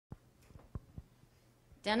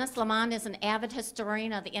Dennis Lamont is an avid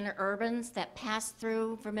historian of the interurbans that pass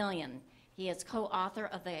through Vermilion. He is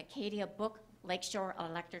co-author of the Acadia book, Lakeshore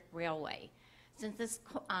Electric Railway. Since this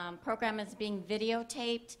program is being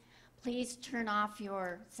videotaped, please turn off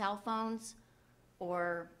your cell phones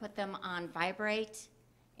or put them on vibrate,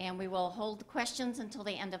 and we will hold questions until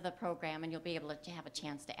the end of the program, and you'll be able to have a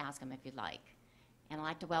chance to ask them if you'd like. And I'd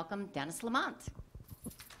like to welcome Dennis Lamont.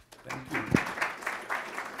 Thank you.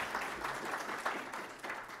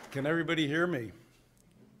 Can everybody hear me?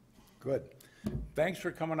 Good. Thanks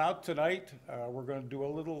for coming out tonight. We're going to do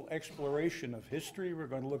a little exploration of history. We're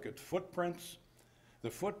going to look at footprints, the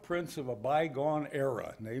footprints of a bygone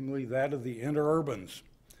era, namely that of the interurbans.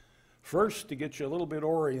 First, to get you a little bit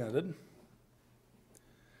oriented,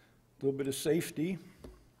 a little bit of safety.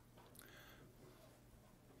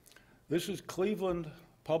 This is Cleveland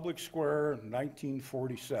Public Square,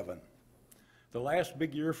 1947. The last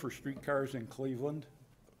big year for streetcars in Cleveland.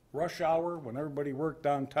 Rush hour, when everybody worked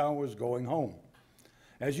downtown, was going home.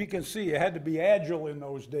 As you can see, you had to be agile in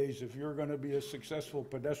those days if you were going to be a successful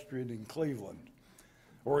pedestrian in Cleveland,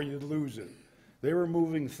 or you'd lose it. They were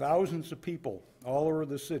moving thousands of people all over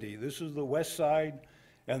the city. This is the west side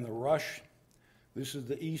and the rush. This is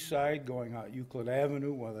the east side going out Euclid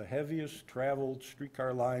Avenue, one of the heaviest traveled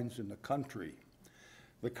streetcar lines in the country.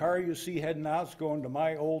 The car you see heading out is going to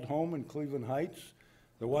my old home in Cleveland Heights.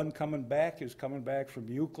 The one coming back is coming back from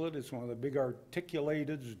Euclid. It's one of the big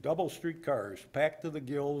articulated double streetcars, packed to the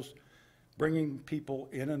gills, bringing people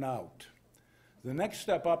in and out. The next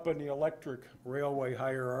step up in the electric railway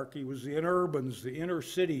hierarchy was the interurbans, the inner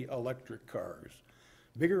city electric cars.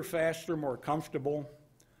 Bigger, faster, more comfortable.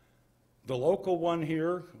 The local one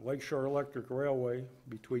here, Lakeshore Electric Railway,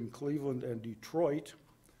 between Cleveland and Detroit,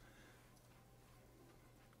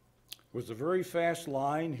 was a very fast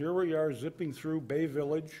line. Here we are zipping through Bay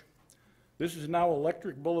Village. This is now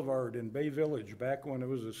Electric Boulevard in Bay Village, back when it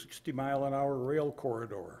was a 60-mile-an-hour rail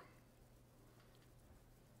corridor.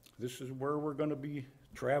 This is where we're going to be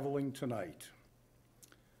traveling tonight.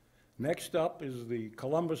 Next up is the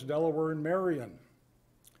Columbus, Delaware, and Marion.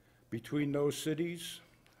 Between those cities,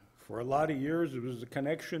 for a lot of years, it was the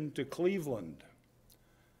connection to Cleveland.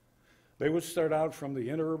 They would start out from the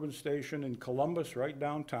interurban station in Columbus, right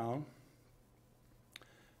downtown.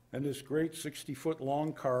 And this great 60-foot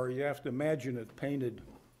long car, you have to imagine it painted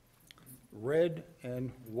red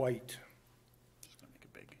and white. Just gonna make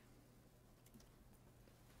it big.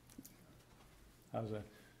 How's that?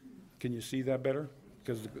 Can you see that better?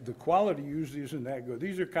 Because the quality usually isn't that good.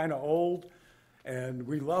 These are kind of old, and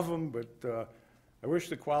we love them, but I wish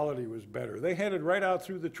the quality was better. They headed right out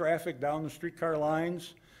through the traffic down the streetcar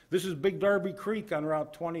lines. This is Big Darby Creek on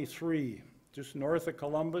Route 23. Just north of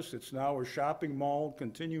Columbus. It's now a shopping mall,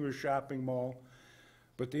 continuous shopping mall.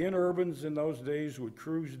 But the interurbans in those days would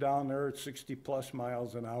cruise down there at 60+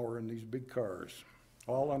 miles an hour in these big cars,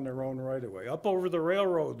 all on their own right of way, up over the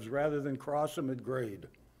railroads rather than cross them at grade.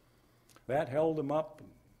 That held them up,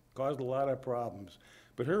 caused a lot of problems.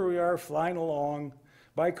 But here we are flying along.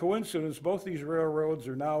 By coincidence, both these railroads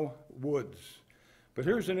are now woods. But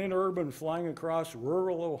here's an interurban flying across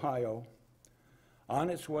rural Ohio, on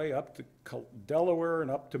its way up to Delaware and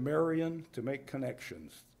up to Marion to make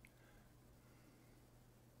connections.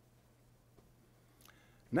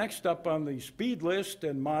 Next up on the speed list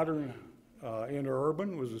and modern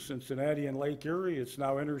interurban was the Cincinnati and Lake Erie. It's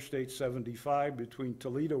now Interstate 75 between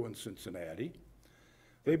Toledo and Cincinnati.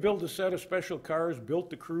 They built a set of special cars built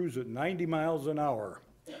to cruise at 90 miles an hour.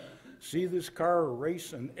 See this car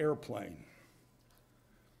race an airplane.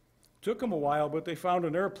 Took them a while, but they found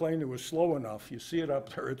an airplane that was slow enough. You see it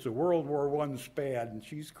up there. It's a World War I Spad, and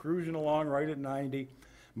she's cruising along right at 90.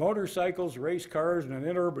 Motorcycles, race cars, and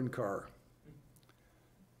an interurban car.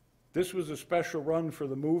 This was a special run for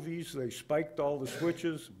the movies. They spiked all the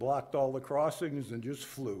switches, blocked all the crossings, and just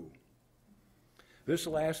flew. This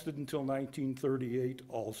lasted until 1938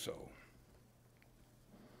 also.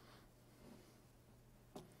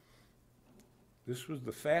 This was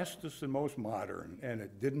the fastest and most modern, and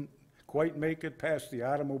it didn't quite make it past the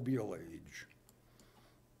automobile age.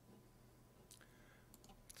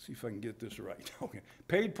 Let's see if I can get this right. Okay.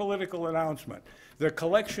 Paid political announcement. The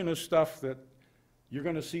collection of stuff that you're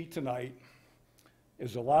going to see tonight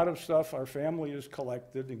is a lot of stuff our family has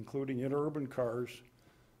collected, including interurban cars,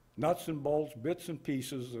 nuts and bolts, bits and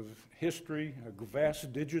pieces of history, a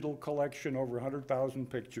vast digital collection, over 100,000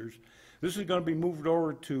 pictures. This is going to be moved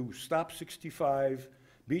over to Stop 65,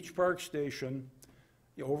 Beach Park Station,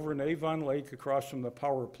 over in Avon Lake across from the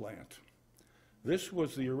power plant. This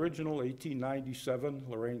was the original 1897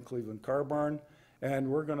 Lorraine Cleveland car barn, And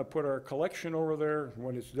we're going to put our collection over there.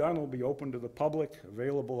 When it's done, it'll be open to the public,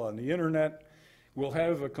 available on the internet. We'll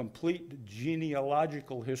have a complete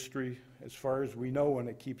genealogical history, as far as we know, and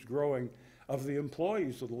it keeps growing, of the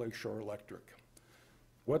employees of the Lakeshore Electric.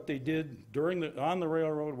 What they did on the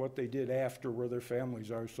railroad, what they did after, where their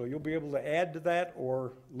families are. So you'll be able to add to that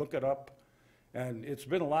or look it up. And it's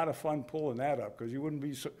been a lot of fun pulling that up, because you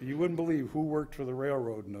wouldn't believe who worked for the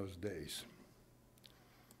railroad in those days.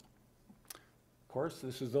 Of course,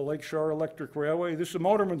 this is the Lakeshore Electric Railway. This is a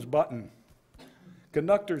motorman's button,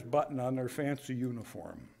 conductor's button on their fancy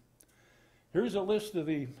uniform. Here's a list of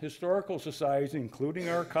the historical societies, including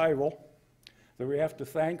archival, that we have to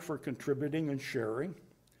thank for contributing and sharing.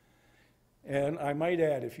 And I might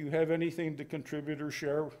add, if you have anything to contribute or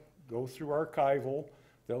share, go through archival.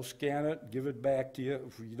 They'll scan it, give it back to you.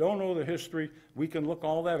 If you don't know the history, we can look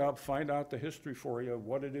all that up, find out the history for you,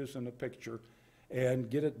 what it is in the picture, and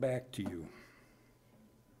get it back to you.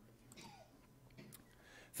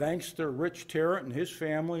 Thanks to Rich Tarrant and his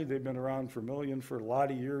family, they've been around Vermilion for a lot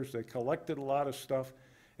of years. They collected a lot of stuff,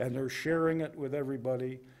 and they're sharing it with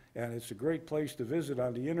everybody. And it's a great place to visit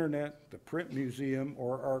on the internet, the print museum,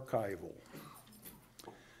 or archival.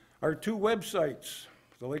 Our two websites,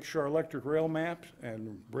 the Lakeshore Electric Rail Maps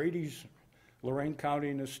and Brady's Lorain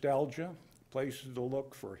County Nostalgia, places to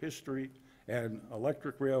look for history and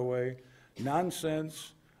electric railway,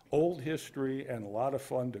 nonsense, old history, and a lot of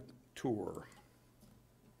fun to tour.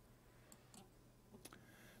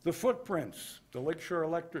 The footprints the Lakeshore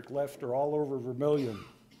Electric left are all over Vermilion.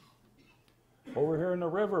 Over here in the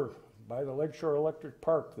river by the Lakeshore Electric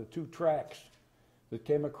Park, the two tracks that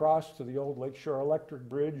came across to the old Lakeshore Electric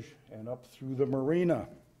Bridge and up through the marina.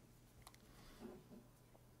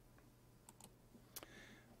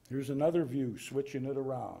 Here's another view, switching it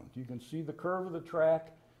around. You can see the curve of the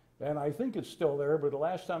track, and I think it's still there, but the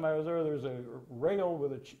last time I was there, there's a rail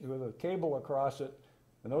with a cable across it,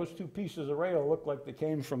 and those two pieces of rail look like they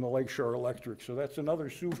came from the Lakeshore Electric, so that's another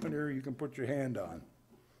souvenir you can put your hand on.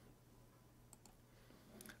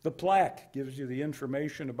 The plaque gives you the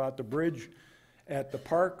information about the bridge at the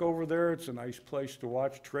park over there. It's a nice place to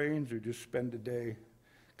watch trains or just spend a day,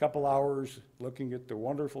 a couple hours looking at the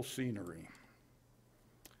wonderful scenery.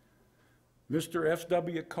 Mr.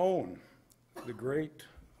 F.W. Cohn, the great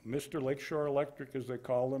Mr. Lakeshore Electric, as they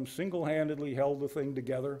call him, single-handedly held the thing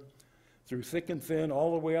together through thick and thin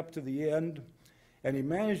all the way up to the end, and he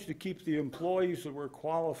managed to keep the employees that were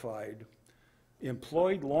qualified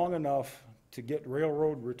employed long enough to get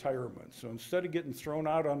railroad retirement. So instead of getting thrown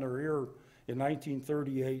out on their ear in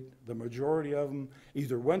 1938, the majority of them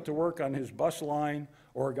either went to work on his bus line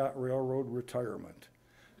or got railroad retirement.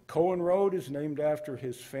 Cohen Road is named after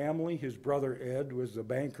his family. His brother Ed was the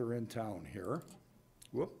banker in town here.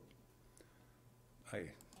 Whoop.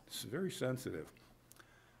 It's very sensitive.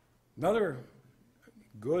 Another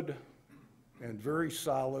good and very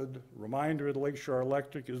solid reminder of the Lakeshore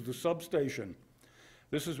Electric is the substation.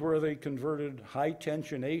 This is where they converted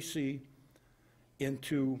high-tension AC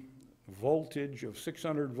into voltage of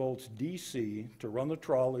 600 volts DC to run the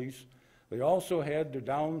trolleys. They also had the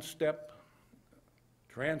down-step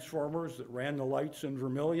transformers that ran the lights in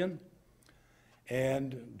Vermilion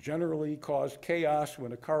and generally caused chaos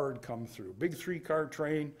when a car would come through. Big three-car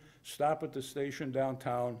train, stop at the station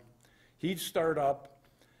downtown. He'd start up,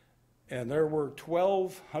 and there were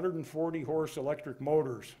 12 140-horse electric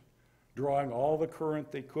motors drawing all the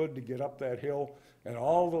current they could to get up that hill, and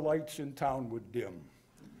all the lights in town would dim.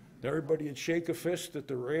 Everybody would shake a fist at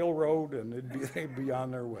the railroad, and they'd be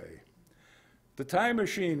on their way. The time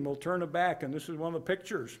machine, we'll turn it back, and this is one of the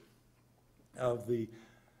pictures of the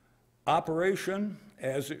operation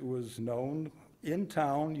as it was known in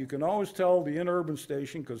town. You can always tell the interurban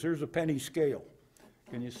station because here's a penny scale.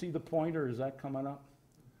 Can you see the pointer? Is that coming up?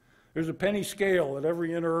 There's a penny scale at every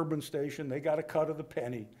interurban station. They got a cut of the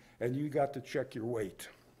penny, and you got to check your weight.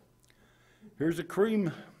 Here's a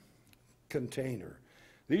cream container.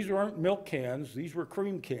 These weren't milk cans, these were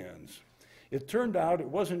cream cans. It turned out it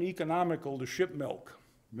wasn't economical to ship milk.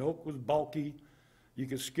 Milk was bulky. You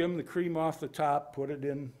could skim the cream off the top, put it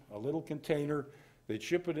in a little container. They'd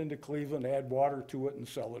ship it into Cleveland, add water to it, and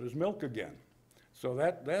sell it as milk again. So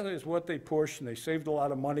that is what they pushed, and they saved a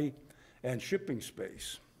lot of money and shipping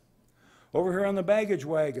space. Over here on the baggage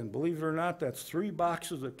wagon, believe it or not, that's 3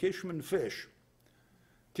 boxes of Kishman fish.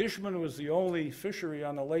 Kishman was the only fishery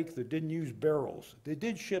on the lake that didn't use barrels. They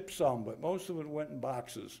did ship some, but most of it went in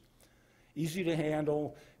boxes. Easy to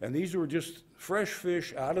handle, and these were just fresh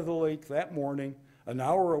fish out of the lake that morning, an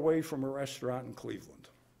hour away from a restaurant in Cleveland.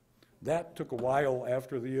 That took a while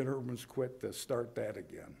after the interurbans quit to start that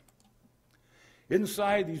again.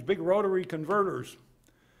 Inside these big rotary converters,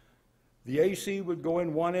 the AC would go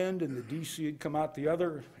in one end and the DC would come out the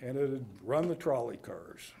other, and it would run the trolley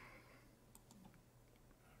cars.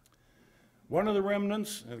 One of the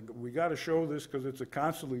remnants, and we got to show this because it's a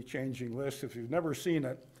constantly changing list if you've never seen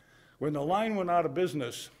it, when the line went out of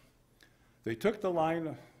business, they took the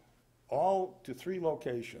line all to 3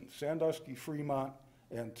 locations, Sandusky, Fremont,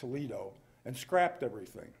 and Toledo, and scrapped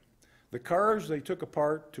everything. The cars they took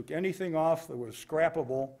apart, took anything off that was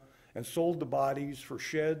scrappable, and sold the bodies for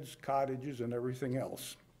sheds, cottages, and everything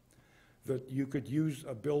else that you could use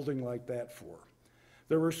a building like that for.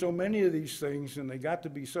 There were so many of these things, and they got to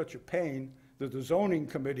be such a pain that the zoning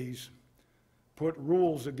committees put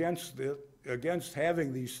rules against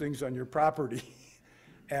having these things on your property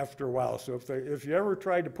after a while. So if you ever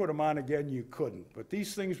tried to put them on again, you couldn't. But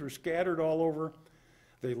these things were scattered all over.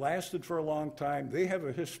 They lasted for a long time. They have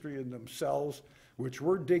a history in themselves, which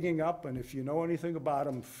we're digging up, and if you know anything about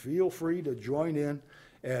them, feel free to join in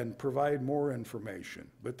and provide more information.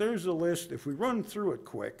 But there's a list. If we run through it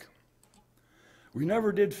quick, we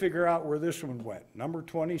never did figure out where this one went. Number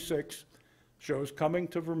 26 shows coming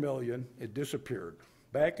to Vermilion. It disappeared,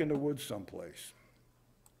 back in the woods someplace.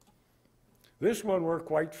 This one we're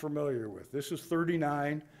quite familiar with. This is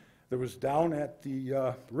 39 that was down at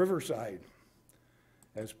the riverside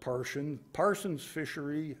as Parsons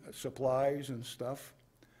Fishery Supplies and stuff.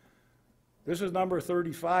 This is number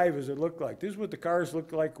 35 as it looked like. This is what the cars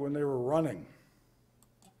looked like when they were running.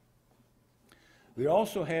 They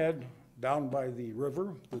also had, down by the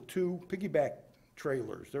river, the 2 piggyback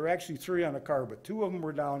trailers. There were actually 3 on a car, but 2 of them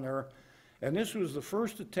were down there. And this was the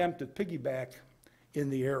first attempt at piggyback in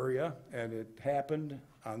the area, and it happened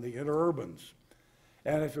on the interurbans.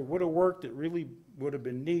 And if it would have worked, it really would have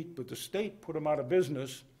been neat, but the state put them out of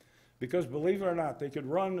business because, believe it or not, they could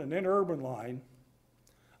run an interurban line.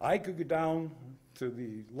 I could go down to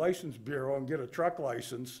the license bureau and get a truck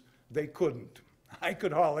license. They couldn't. I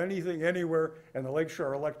could haul anything anywhere, and the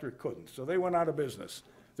Lakeshore Electric couldn't. So they went out of business.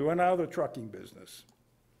 They went out of the trucking business.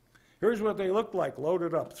 Here's what they looked like,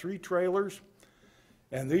 loaded up, 3 trailers,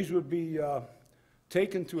 and these would be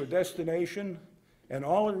taken to a destination, and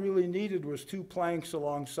all it really needed was 2 planks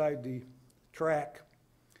alongside the track,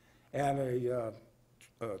 and a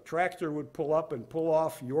tractor would pull up and pull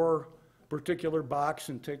off your particular box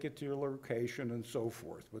and take it to your location and so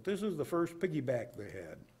forth. But this is the first piggyback they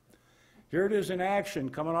had. Here it is in action,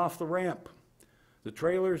 coming off the ramp. The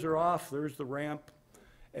trailers are off, there's the ramp,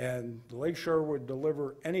 and the Lakeshore would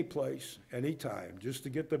deliver any place, anytime, just to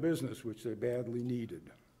get the business, which they badly needed.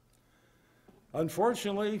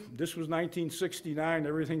 Unfortunately, this was 1969,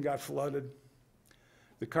 everything got flooded.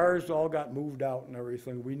 The cars all got moved out and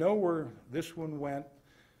everything. We know where this one went.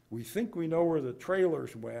 We think we know where the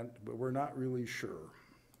trailers went, but we're not really sure.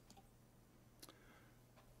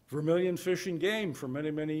 Vermilion Fish and Game, for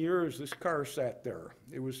many, many years, this car sat there.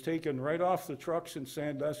 It was taken right off the trucks in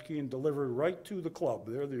Sandusky and delivered right to the club.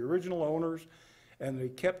 They're the original owners, and they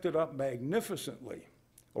kept it up magnificently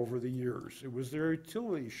over the years. It was their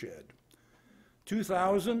utility shed.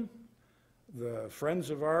 2000, the friends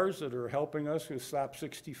of ours that are helping us with Stop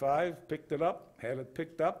 65 picked it up, had it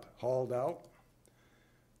picked up, hauled out.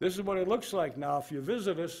 This is what it looks like now. If you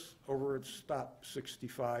visit us over at Stop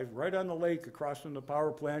 65, right on the lake across from the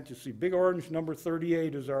power plant, you see big orange number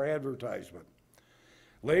 38 is our advertisement.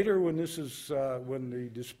 Later, when when the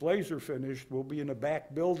displays are finished, we'll be in a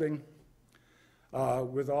back building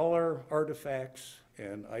with all our artifacts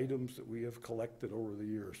and items that we have collected over the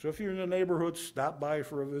years. So if you're in the neighborhood, stop by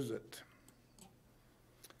for a visit.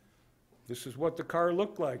 This is what the car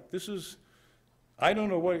looked like. This is, I don't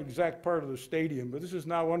know what exact part of the stadium, but this is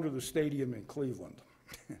now under the stadium in Cleveland.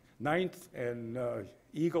 9th and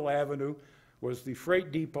Eagle Avenue was the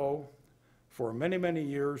freight depot for many, many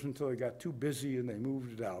years until it got too busy and they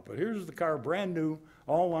moved it out. But here's the car, brand new,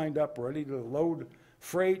 all lined up, ready to load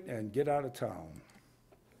freight and get out of town.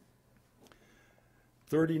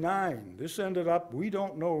 39, this ended up, we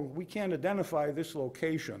don't know, we can't identify this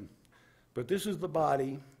location, but this is the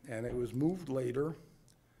body, and it was moved later.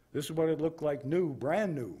 This is what it looked like new,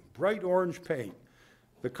 brand new, bright orange paint.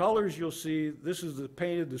 The colors you'll see, this is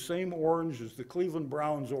painted the same orange as the Cleveland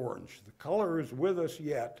Browns orange. The color is with us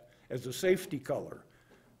yet as a safety color.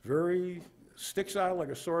 Very, sticks out like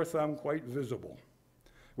a sore thumb, quite visible,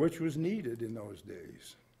 which was needed in those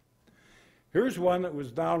days. Here's one that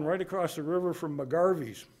was down right across the river from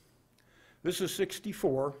McGarvey's. This is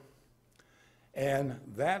 64, and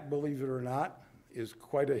that, believe it or not, is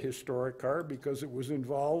quite a historic car because it was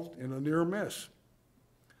involved in a near miss.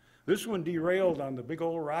 This one derailed on the big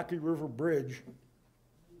old Rocky River Bridge,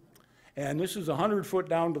 and this is 100 foot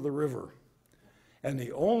down to the river. And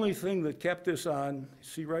the only thing that kept this on,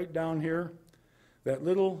 see right down here, that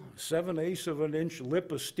little 7/8 of an inch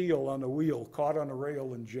lip of steel on the wheel caught on a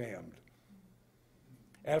rail and jammed.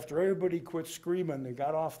 After everybody quit screaming, they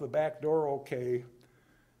got off the back door okay,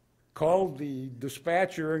 called the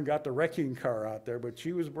dispatcher and got the wrecking car out there, but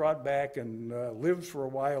she was brought back and lived for a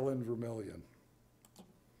while in Vermilion.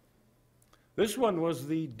 This one was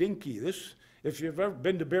the Dinky. This, if you've ever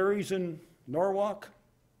been to Barry's in Norwalk,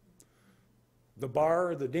 the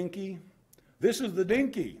bar, the Dinky, this is the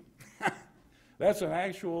Dinky. That's an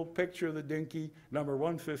actual picture of the Dinky, number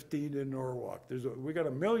 115 in Norwalk. We got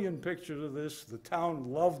 1 million pictures of this. The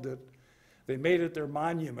town loved it. They made it their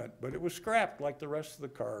monument, but it was scrapped like the rest of the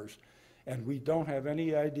cars. And we don't have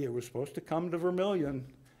any idea. It was supposed to come to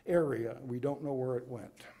Vermilion area. We don't know where it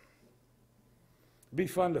went. It'd be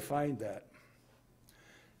fun to find that.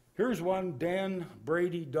 Here's one Dan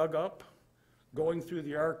Brady dug up, going through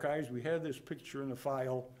the archives. We had this picture in the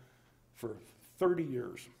file for 30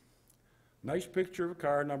 years. Nice picture of a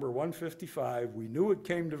car, number 155. We knew it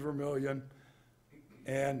came to Vermilion,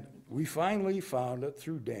 and we finally found it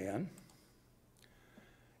through Dan.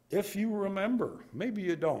 If you remember, maybe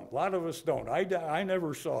you don't, a lot of us don't. I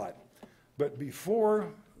never saw it. But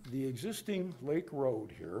before the existing Lake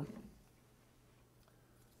Road here,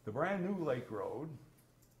 the brand new Lake Road,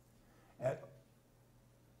 at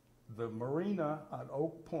the marina on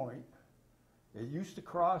Oak Point, it used to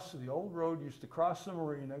cross, the old road used to cross the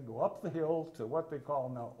marina, go up the hill to what they call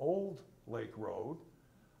now Old Lake Road,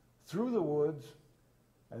 through the woods,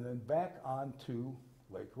 and then back onto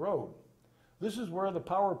Lake Road. This is where the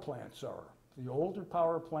power plants are, the older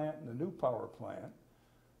power plant and the new power plant.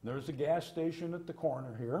 There's a gas station at the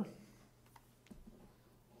corner here.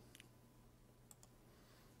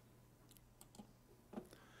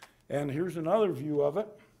 And here's another view of it.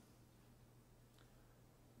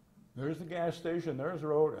 There's the gas station, there's the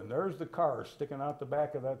road, and there's the car sticking out the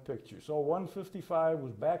back of that picture. So 155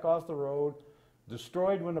 was back off the road,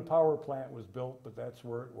 destroyed when the power plant was built, but that's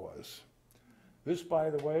where it was. This, by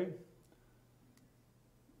the way,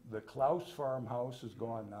 the Klaus farmhouse is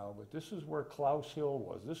gone now, but this is where Klaus Hill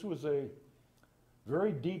was. This was a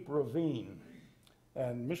very deep ravine,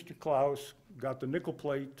 and Mr. Klaus got the nickel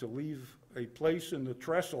plate to leave a place in the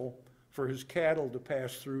trestle for his cattle to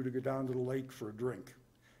pass through to go down to the lake for a drink.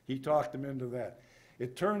 He talked them into that.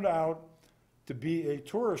 It turned out to be a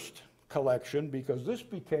tourist collection because this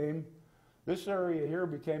area here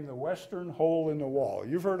became the western hole in the wall.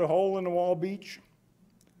 You've heard of Hole in the Wall Beach?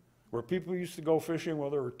 Where people used to go fishing. Well,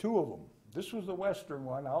 there were two of them. This was the western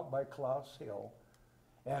one out by Klaus Hill.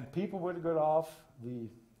 And people would get off the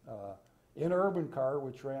interurban car,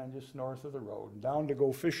 which ran just north of the road, down to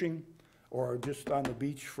go fishing or just on the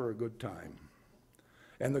beach for a good time.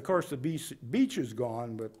 And of course, the beach is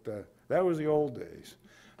gone, but that was the old days.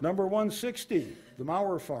 Number 160, the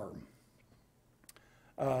Maurer Farm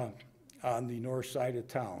on the north side of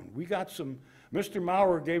town. We got some, Mr.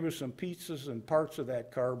 Maurer gave us some pizzas and parts of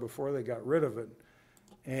that car before they got rid of it.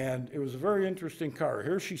 And it was a very interesting car.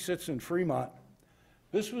 Here she sits in Fremont.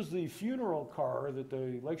 This was the funeral car that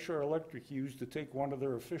the Lakeshore Electric used to take one of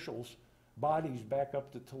their officials' bodies back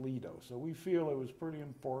up to Toledo. So we feel it was pretty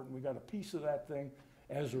important. We got a piece of that thing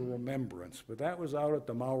as a remembrance, but that was out at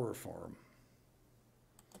the Maurer Farm.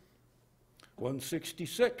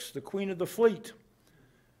 166, the Queen of the Fleet.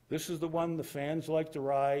 This is the one the fans like to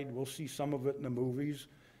ride. We'll see some of it in the movies,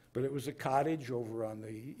 but it was a cottage over on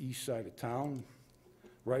the east side of town,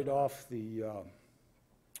 right off the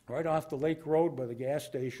Lake Road by the gas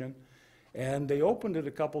station. And they opened it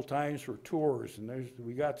a couple times for tours, and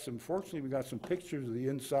fortunately we got some pictures of the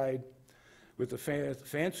inside with the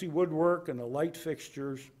fancy woodwork and the light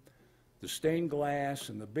fixtures, the stained glass,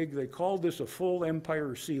 and they called this a full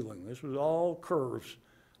Empire ceiling. This was all curves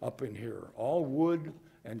up in here, all wood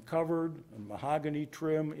and covered, and mahogany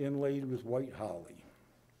trim inlaid with white holly.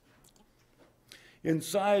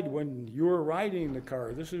 Inside, when you were riding the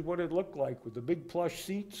car, this is what it looked like with the big plush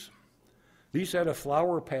seats. These had a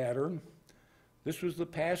flower pattern. This was the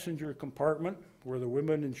passenger compartment where the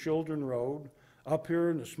women and children rode. Up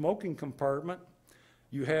here in the smoking compartment,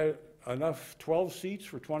 you had enough 12 seats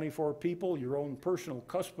for 24 people, your own personal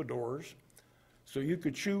cuspidors, so you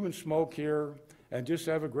could chew and smoke here and just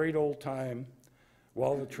have a great old time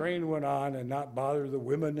while the train went on and not bother the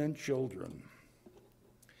women and children.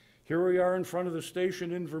 Here we are in front of the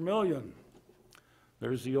station in Vermilion.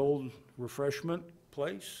 There's the old refreshment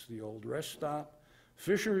place, the old rest stop.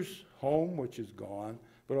 Fisher's Home, which is gone.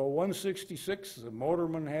 But on 166, the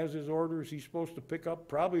motorman has his orders. He's supposed to pick up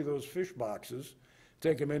probably those fish boxes,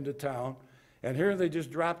 take them into town. And here they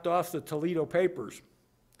just dropped off the Toledo papers.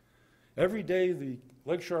 Every day, the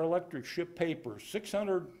Lakeshore Electric shipped paper,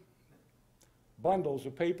 600 bundles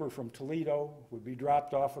of paper from Toledo would be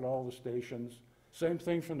dropped off at all the stations. Same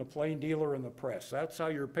thing from the plain dealer and the press. That's how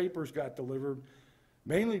your papers got delivered,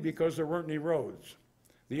 mainly because there weren't any roads.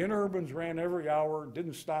 The interurbans ran every hour,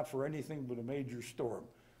 didn't stop for anything but a major storm.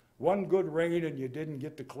 One good rain and you didn't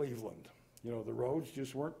get to Cleveland. You know, the roads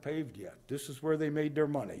just weren't paved yet. This is where they made their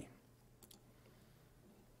money.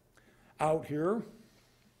 Out here,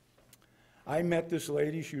 I met this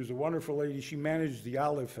lady. She was a wonderful lady. She managed the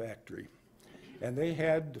olive factory. And they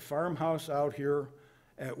had the farmhouse out here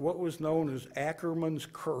at what was known as Ackerman's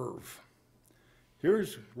Curve.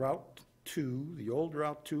 Here's Route 2, the old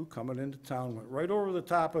Route 2 coming into town, went right over the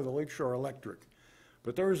top of the Lakeshore Electric.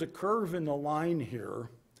 But there was a curve in the line here,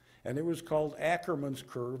 and it was called Ackerman's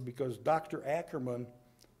Curve because Dr. Ackerman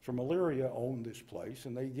from Elyria owned this place,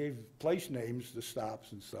 and they gave place names to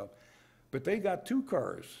stops and stuff. But they got two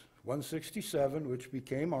cars, 167, which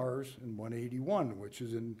became ours, and 181, which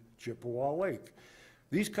is in Chippewa Lake.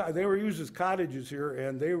 They were used as cottages here,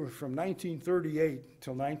 and they were from 1938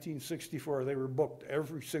 till 1964. They were booked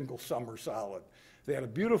every single summer solid. They had a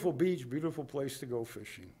beautiful beach, beautiful place to go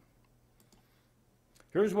fishing.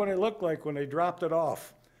 Here's what it looked like when they dropped it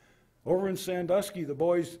off. Over in Sandusky, the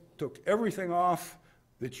boys took everything off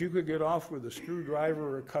that you could get off with a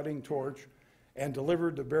screwdriver or a cutting torch and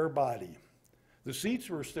delivered the bare body. The seats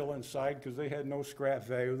were still inside because they had no scrap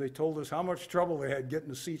value. They told us how much trouble they had getting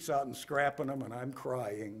the seats out and scrapping them, and I'm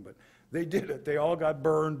crying. But they did it. They all got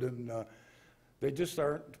burned, and they just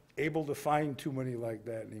aren't able to find too many like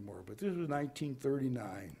that anymore. But this was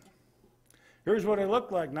 1939. Here's what it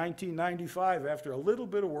looked like 1995 after a little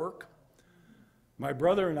bit of work. My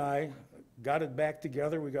brother and I got it back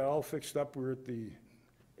together. We got all fixed up. We were at the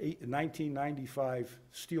 1995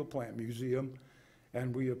 Steel Plant Museum.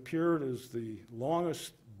 And we appeared as the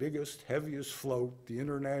longest, biggest, heaviest float the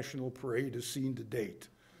International Parade has seen to date.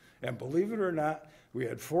 And believe it or not, we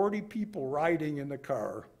had 40 people riding in the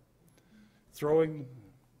car, throwing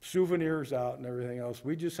souvenirs out and everything else.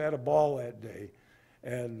 We just had a ball that day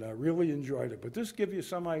and really enjoyed it. But this gives you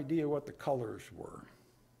some idea what the colors were.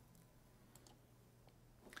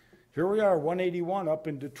 Here we are, 181 up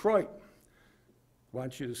in Detroit. I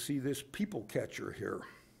want you to see this people catcher here.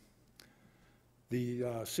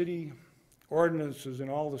 The city ordinances in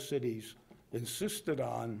all the cities insisted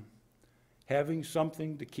on having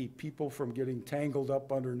something to keep people from getting tangled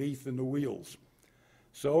up underneath in the wheels.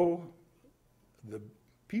 So the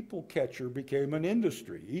people catcher became an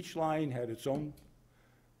industry. Each line had its own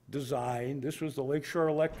design. This was the Lakeshore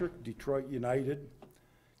Electric, Detroit United.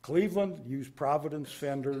 Cleveland used Providence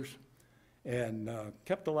fenders and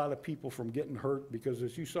kept a lot of people from getting hurt because,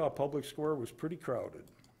 as you saw, Public Square was pretty crowded.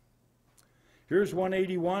 Here's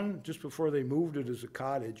 181, just before they moved it as a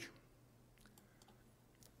cottage.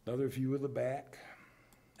 Another view of the back.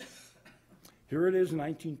 Here it is,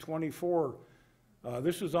 1924.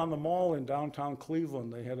 This is on the mall in downtown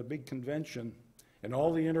Cleveland. They had a big convention, and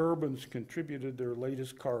all the interurbans contributed their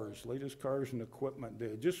latest cars and equipment. They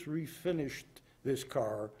had just refinished this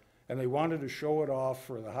car, and they wanted to show it off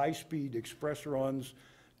for the high-speed express runs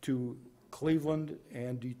to Cleveland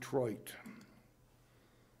and Detroit.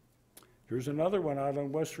 Here's another one out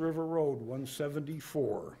on West River Road,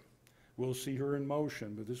 174. We'll see her in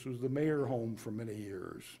motion, but this was the mayor home for many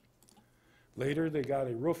years. Later, they got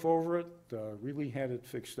a roof over it, really had it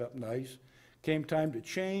fixed up nice. Came time to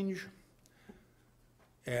change,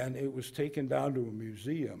 and it was taken down to a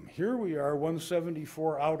museum. Here we are,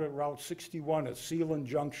 174 out at Route 61 at Sealand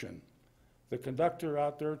Junction. The conductor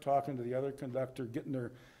out there talking to the other conductor, getting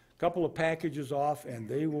their couple of packages off, and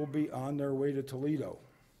they will be on their way to Toledo.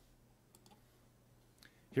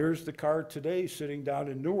 Here's the car today sitting down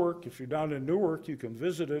in Newark. If you're down in Newark, you can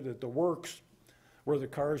visit it at the works where the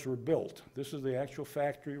cars were built. This is the actual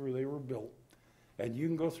factory where they were built. And you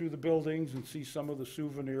can go through the buildings and see some of the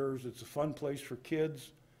souvenirs. It's a fun place for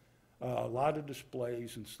kids, a lot of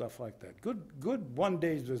displays and stuff like that. Good one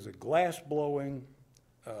day visit, glass blowing,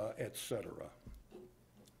 etc.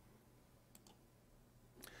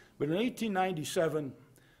 But in 1897,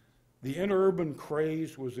 the interurban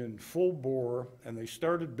craze was in full bore, and they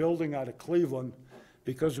started building out of Cleveland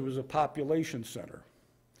because it was a population center.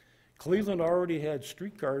 Cleveland already had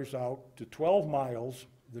streetcars out to 12 miles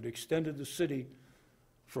that extended the city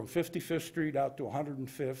from 55th Street out to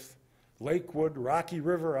 105th, Lakewood, Rocky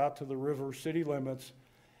River out to the river city limits,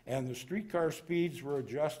 and the streetcar speeds were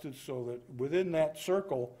adjusted so that within that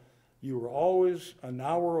circle, you were always an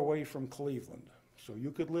hour away from Cleveland. So you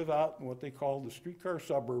could live out in what they called the streetcar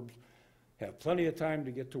suburbs, have plenty of time to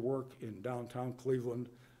get to work in downtown Cleveland,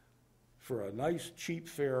 for a nice cheap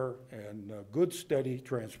fare and good steady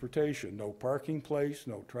transportation. No parking place,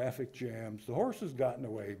 no traffic jams. The horses got in the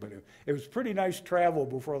way, but it was pretty nice travel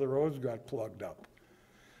before the roads got plugged up.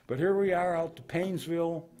 But here we are out to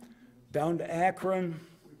Painesville, down to Akron,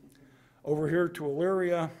 over here to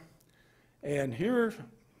Elyria, and here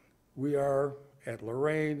we are at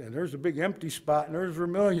Lorain, and there's a big empty spot, and there's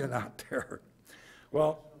Vermilion out there.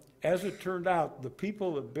 Well, as it turned out, the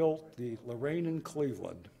people that built the Lorain and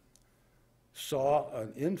Cleveland saw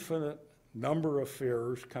an infinite number of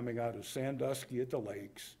fares coming out of Sandusky at the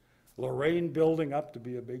lakes, Lorain building up to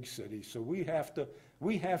be a big city. So we have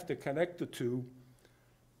to connect the two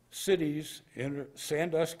cities in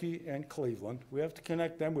Sandusky and Cleveland. We have to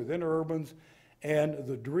connect them with interurbans, and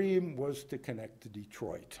the dream was to connect to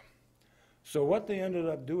Detroit. So what they ended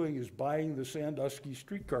up doing is buying the Sandusky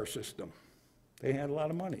streetcar system. They had a lot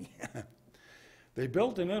of money. They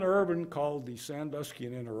built an interurban called the Sandusky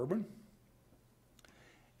Interurban,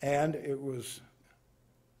 and it was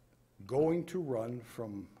going to run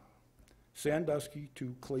from Sandusky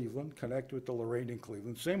to Cleveland, connect with the Lorain and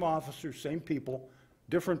Cleveland. Same officers, same people,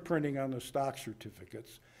 different printing on the stock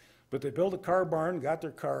certificates. But they built a car barn, got their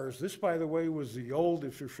cars. This, by the way, was the old,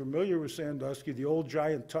 if you're familiar with Sandusky, the old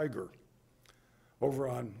Giant Tiger over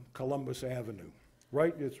on Columbus Avenue.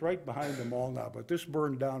 It's right behind the mall now, but this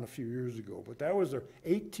burned down a few years ago. But that was their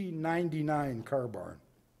 1899 car barn.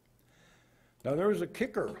 Now there was a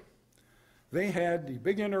kicker. They had the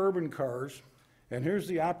big interurban cars, and here's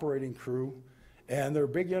the operating crew, and their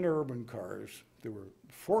big interurban cars. They were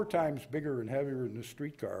 4 times bigger and heavier than the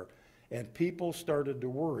streetcar, and people started to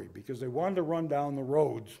worry because they wanted to run down the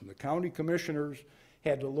roads. And the county commissioners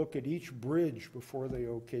had to look at each bridge before they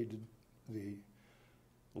okayed the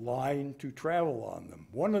line to travel on them.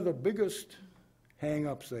 One of the biggest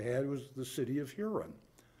hang-ups they had was the city of Huron.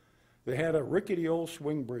 They had a rickety old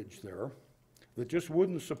swing bridge there that just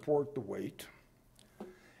wouldn't support the weight,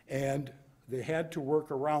 and they had to work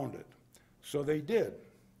around it. So they did.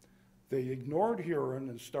 They ignored Huron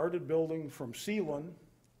and started building from Sealand,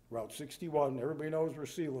 Route 61, everybody knows where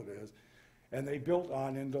Sealand is, and they built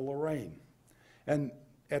on into Lorain. And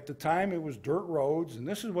at the time, it was dirt roads, and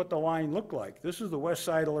this is what the line looked like. This is the west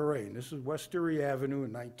side of Lorain. This is West Erie Avenue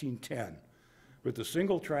in 1910, with the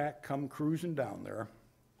single track come cruising down there.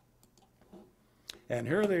 And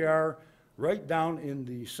here they are, right down in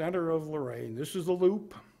the center of Lorain. This is the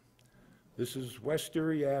loop. This is West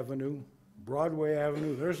Erie Avenue, Broadway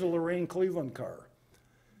Avenue. There's the Lorain-Cleveland car.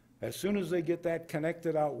 As soon as they get that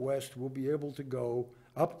connected out west, we'll be able to go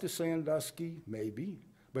up to Sandusky, maybe,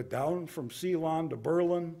 but down from Ceylon to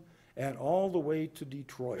Berlin and all the way to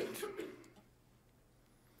Detroit.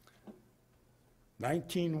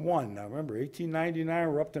 1901, now remember, 1899,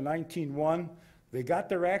 we're up to 1901. They got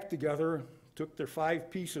their act together, took their 5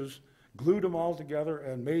 pieces, glued them all together,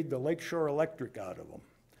 and made the Lakeshore Electric out of them.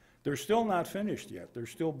 They're still not finished yet. They're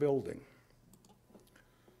still building.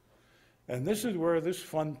 And this is where this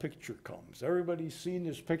fun picture comes. Everybody's seen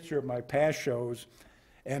this picture of my past shows.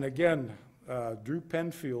 And again, Drew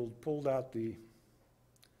Penfield pulled out the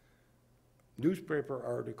newspaper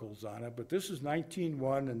articles on it, but this is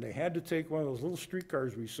 1901, and they had to take one of those little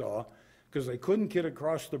streetcars we saw because they couldn't get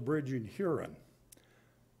across the bridge in Huron.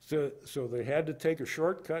 So they had to take a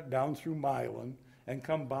shortcut down through Milan and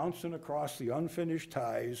come bouncing across the unfinished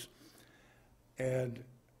ties and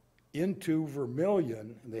into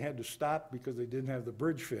Vermilion, and they had to stop because they didn't have the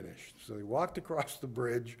bridge finished. So they walked across the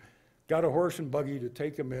bridge, got a horse and buggy to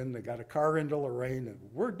take them in, they got a car into Lorain, and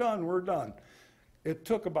we're done, we're done. It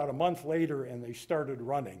took about a month later, and they started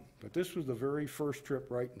running. But this was the very first trip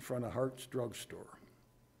right in front of Hart's Drugstore.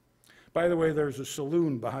 By the way, there's a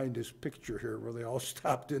saloon behind this picture here where they all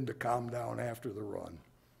stopped in to calm down after the run.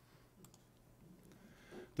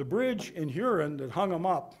 The bridge in Huron that hung them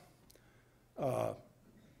up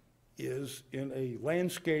is in a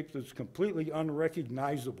landscape that's completely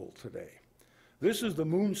unrecognizable today. This is the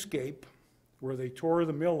moonscape where they tore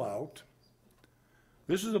the mill out.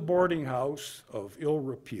 This is a boarding house of ill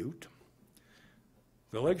repute.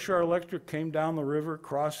 The Lakeshore Electric came down the river,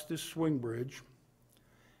 crossed this swing bridge,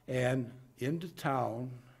 and into town.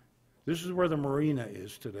 This is where the marina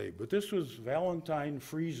is today, but this was Valentine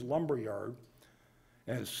Freeze Lumberyard,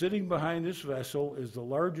 and sitting behind this vessel is the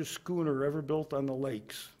largest schooner ever built on the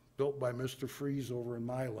lakes, built by Mr. Freeze over in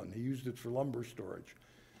Milan. He used it for lumber storage.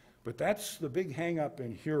 But that's the big hang-up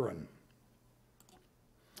in Huron.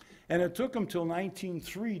 And it took them till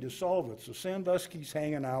 1903 to solve it, so Sandusky's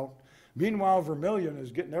hanging out. Meanwhile, Vermilion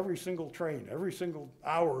is getting every single train. Every single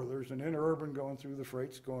hour there's an interurban going through, the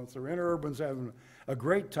freight's going through. Interurban's having a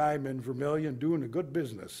great time in Vermilion, doing a good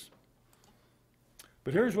business.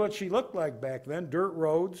 But here's what she looked like back then. Dirt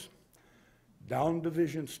roads, down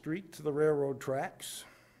Division Street to the railroad tracks.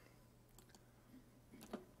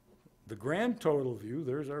 The grand total view,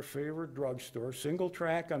 there's our favorite drugstore, single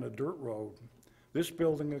track on a dirt road. This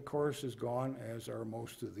building, of course, is gone, as are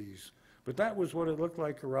most of these. But that was what it looked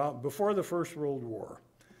like around before the First World War.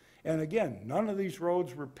 And again, none of these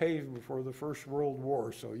roads were paved before the First World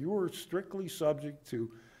War, so you were strictly subject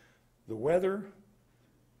to the weather,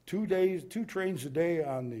 2 trains a day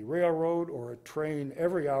on the railroad, or a train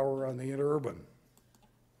every hour on the interurban.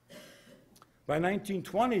 By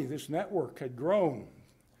 1920, this network had grown.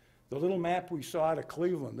 The little map we saw out of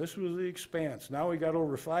Cleveland, this was the expanse. Now we got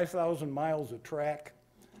over 5,000 miles of track.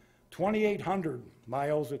 2,800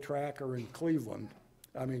 miles of track are in Cleveland,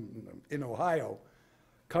 in Ohio,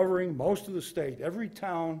 covering most of the state. Every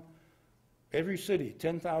town, every city,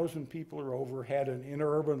 10,000 people or over, had an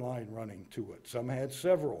interurban line running to it. Some had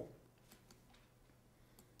several.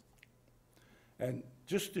 And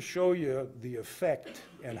just to show you the effect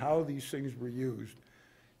and how these things were used,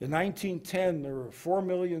 in 1910, there were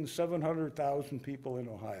 4,700,000 people in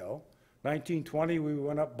Ohio. 1920, we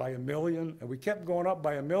went up by 1 million, and we kept going up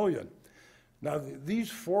by 1 million. Now, these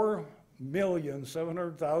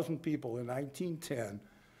 4,700,000 people in 1910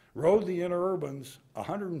 rode the interurbans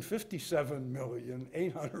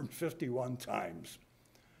 157,851 times.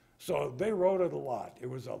 So they rode it a lot. It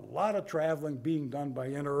was a lot of traveling being done by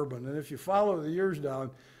interurban. And if you follow the years down,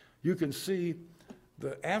 you can see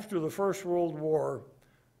that after the First World War,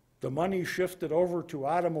 the money shifted over to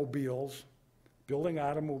automobiles, building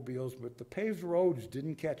automobiles, but the paved roads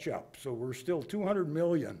didn't catch up. So we're still 200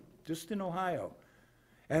 million just in Ohio.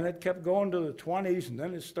 And it kept going to the 20s, and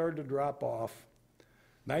then it started to drop off.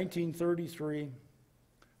 1933,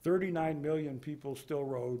 39 million people still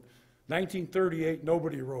rode. 1938,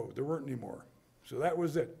 nobody rode. There weren't any more. So that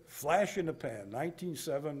was it. Flash in the pan.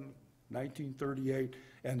 1907, 1938,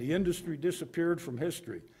 and the industry disappeared from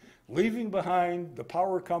history, leaving behind the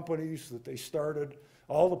power companies that they started,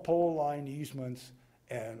 all the pole line easements,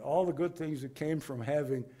 and all the good things that came from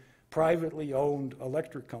having privately owned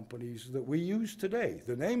electric companies that we use today.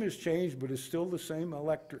 The name has changed, but it's still the same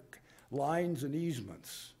electric lines and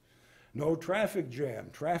easements. No traffic jam.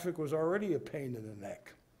 Traffic was already a pain in the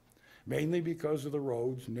neck, mainly because of the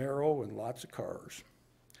roads, narrow and lots of cars.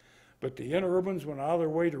 But the interurbans went out of their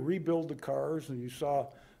way to rebuild the cars, and you saw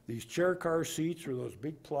these chair car seats, or those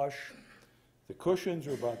big plush. The cushions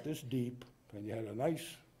are about this deep, and you had a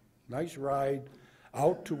nice ride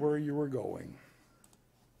out to where you were going.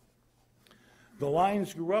 The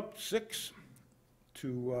lines grew up 6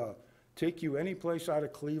 to take you any place out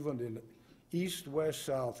of Cleveland in east, west,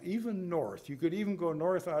 south, even north. You could even go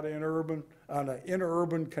north out of interurban on an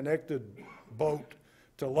interurban connected boat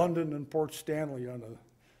to London and Port Stanley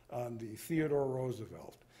on the Theodore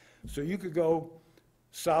Roosevelt. So you could go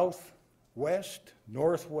south, west,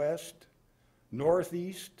 northwest,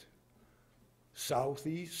 northeast,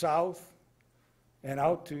 southeast, south, and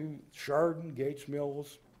out to Chardon, Gates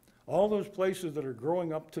Mills, all those places that are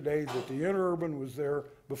growing up today that the interurban was there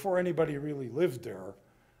before anybody really lived there,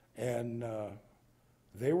 and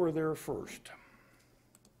they were there first.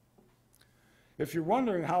 If you're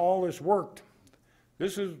wondering how all this worked,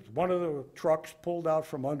 this is one of the trucks pulled out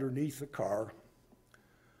from underneath the car.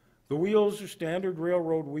 The wheels are standard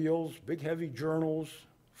railroad wheels, big heavy journals,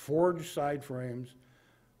 forged side frames.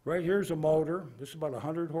 Right here's a motor. This is about a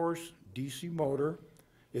 100-horse DC motor.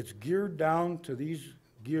 It's geared down to these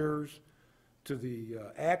gears to the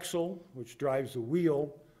axle, which drives the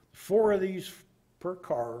wheel. 4 of these per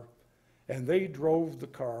car, and they drove the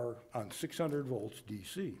car on 600 volts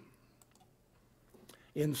DC.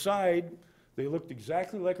 Inside, they looked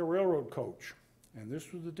exactly like a railroad coach, and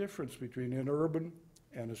this was the difference between an urban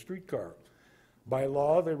and a streetcar. By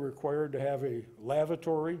law, they were required to have a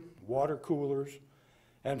lavatory, water coolers,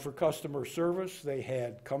 and for customer service, they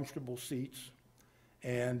had comfortable seats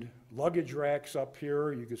and luggage racks up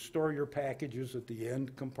here. You could store your packages at the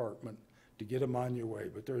end compartment to get them on your way.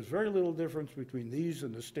 But there's very little difference between these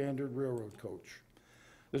and the standard railroad coach.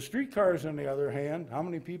 The streetcars, on the other hand, how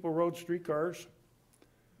many people rode streetcars?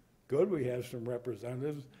 Good, we have some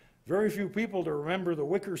representatives. Very few people to remember the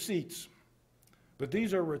wicker seats. But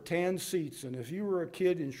these are rattan seats, and if you were a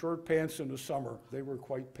kid in short pants in the summer, they were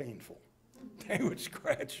quite painful. They would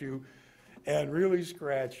scratch you and really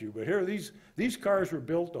scratch you. But here, these cars were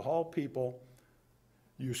built to haul people.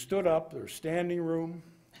 You stood up, there's standing room,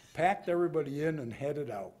 packed everybody in and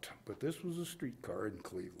headed out. But this was a streetcar in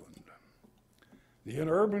Cleveland. The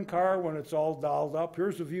interurban car, when it's all dolled up,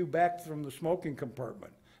 here's a view back from the smoking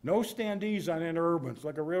compartment. No standees on interurbans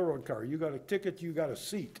like a railroad car. You got a ticket, you got a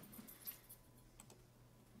seat.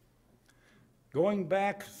 Going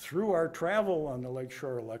back through our travel on the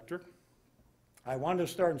Lakeshore Electric, I wanted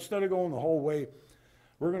to start, instead of going the whole way,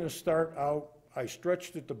 we're going to start out, I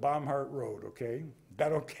stretched it to Baumhart Road, okay?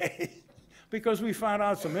 That okay? Because we found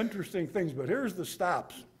out some interesting things, but here's the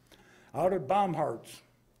stops. Out at Baumhart's,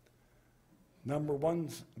 number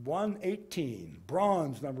 118,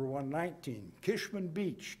 Bronze, number 119, Kishman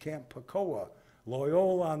Beach, Camp Pacoa,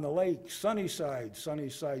 Loyola on the Lake, Sunnyside,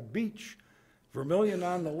 Sunnyside Beach, Vermilion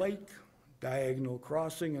on the Lake, Diagonal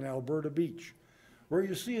Crossing, and Alberta Beach. Where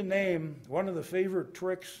you see a name, one of the favorite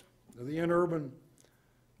tricks of the interurban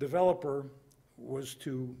developer was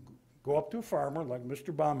to go up to a farmer like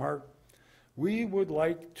Mr. Baumhart. We would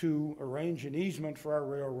like to arrange an easement for our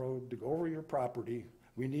railroad to go over your property.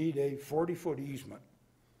 We need a 40-foot easement.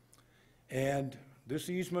 And this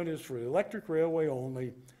easement is for the electric railway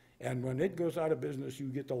only, and when it goes out of business, you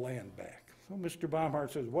get the land back. So Mr.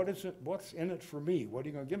 Baumhart says, what is it? What's in it for me? What are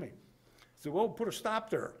you going to give me? He said, well, put a stop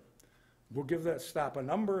there. We'll give that stop a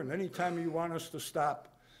number, and anytime you want us to stop,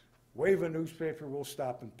 wave a newspaper, we'll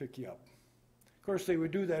stop and pick you up. Of course, they would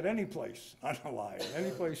do that any place on the line. Any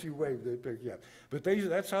place you wave, they'd pick you up. But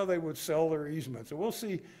that's how they would sell their easements. So we'll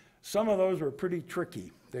see, some of those were pretty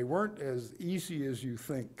tricky. They weren't as easy as you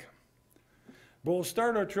think. But we'll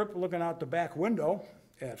start our trip looking out the back window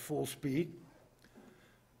at full speed.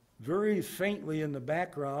 Very faintly in the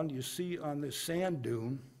background, you see on this sand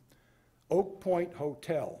dune, Oak Point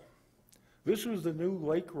Hotel. This was the new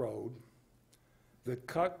lake road that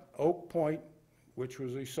cut Oak Point, which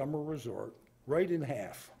was a summer resort, right in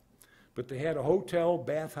half. But they had a hotel,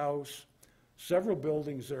 bathhouse, several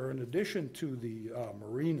buildings there in addition to the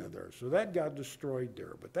marina there. So that got destroyed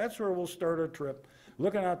there. But that's where we'll start our trip,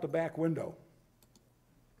 looking out the back window.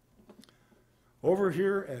 Over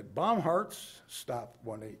here at Baumhart's, stop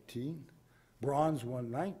 118, Bronze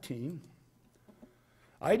 119.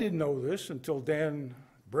 I didn't know this until Dan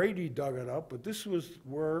Brady dug it up, but this was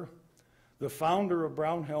where the founder of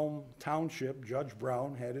Brownhelm Township, Judge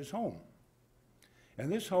Brown, had his home.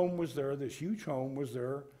 And this home was there, this huge home was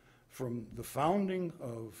there from the founding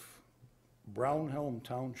of Brownhelm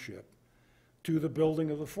Township to the building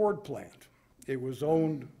of the Ford plant. It was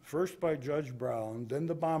owned first by Judge Brown, then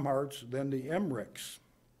the Baumharts, then the Emmerichs.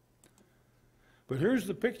 But here's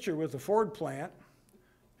the picture with the Ford plant.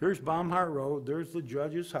 Here's Baumhart Road, there's the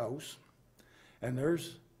judge's house, and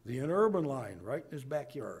there's the interurban line right in his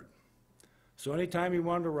backyard. So anytime he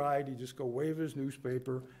wanted to ride, he'd just go wave his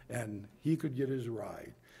newspaper, and he could get his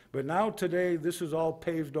ride. But now today, this is all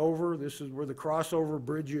paved over. This is where the crossover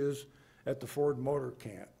bridge is at the Ford Motor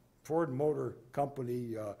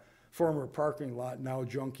Company, former parking lot, now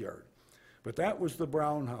junkyard. But that was the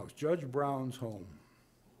Brown house, Judge Brown's home.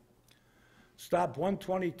 Stop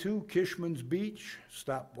 122, Kishman's Beach.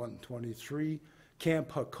 Stop 123,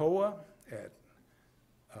 Camp Hakoa at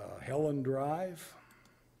Helen Drive.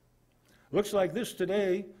 Looks like this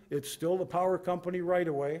today, it's still the power company right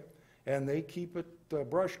away, and they keep it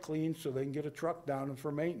brush clean so they can get a truck down and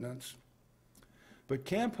for maintenance. But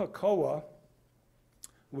Camp Hakoa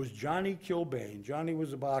was Johnny Kilbane. Johnny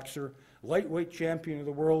was a boxer, lightweight champion of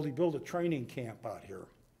the world. He built a training camp out here.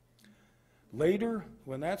 Later,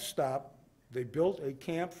 when that stopped, they built a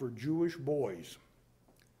camp for Jewish boys.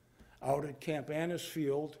 Out at Camp Annis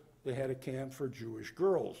Field, they had a camp for Jewish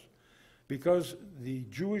girls. Because the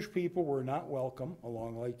Jewish people were not welcome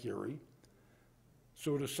along Lake Erie.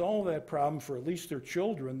 So to solve that problem for at least their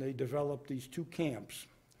children, they developed these two camps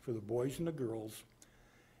for the boys and the girls.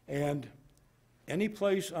 And any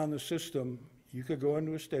place on the system, you could go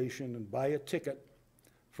into a station and buy a ticket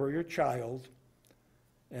for your child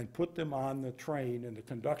and put them on the train, and the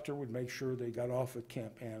conductor would make sure they got off at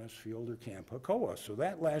Camp Annis Field or Camp Hakoa. So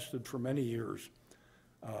that lasted for many years.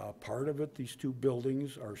 Part of it, these two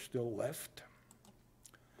buildings are still left.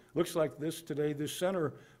 Looks like this today, this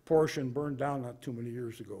center portion burned down not too many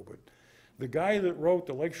years ago, but the guy that wrote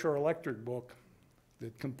the Lakeshore Electric book,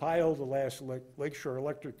 that compiled the last Lakeshore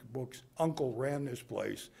Electric books, uncle ran this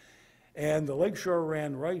place. And the Lakeshore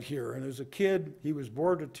ran right here, and as a kid, he was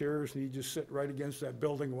bored to tears, and he'd just sit right against that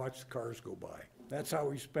building and watch the cars go by. That's how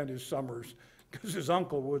he spent his summers, because his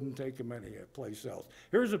uncle wouldn't take him any place else.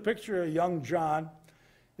 Here's a picture of young John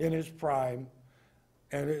in his prime,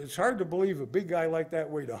 and it's hard to believe a big guy like that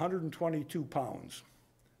weighed 122 pounds,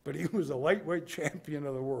 but he was a lightweight champion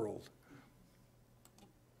of the world.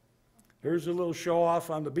 Here's a little show off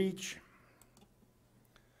on the beach.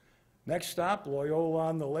 Next stop, Loyola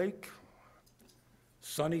on the Lake,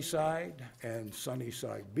 Sunnyside and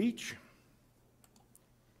Sunnyside Beach.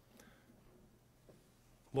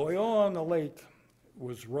 Loyola on the Lake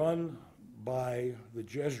was run by the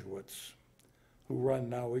Jesuits, who run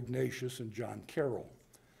now Ignatius and John Carroll.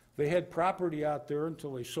 They had property out there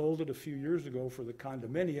until they sold it a few years ago for the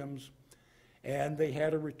condominiums, and they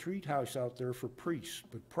had a retreat house out there for priests.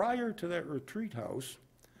 But prior to that retreat house,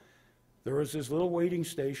 there was this little waiting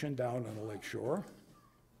station down on the lake shore,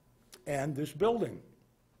 and this building.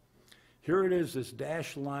 Here it is, this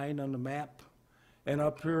dashed line on the map, and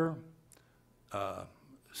up here,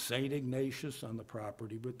 St. Ignatius on the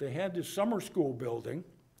property. But they had this summer school building,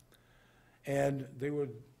 and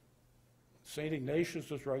St. Ignatius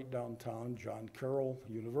was right downtown, John Carroll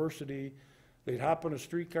University. They'd hop on a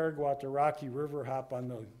streetcar, go out to Rocky River, hop on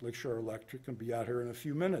the Lakeshore Electric, and be out here in a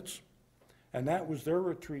few minutes. And that was their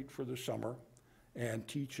retreat for the summer, and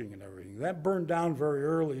teaching and everything. That burned down very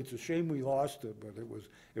early. It's a shame we lost it, but it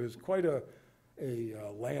was quite a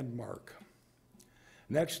landmark.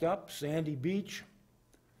 Next up, Sandy Beach.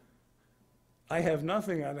 I have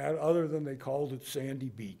nothing on that other than they called it Sandy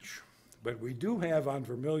Beach. But we do have on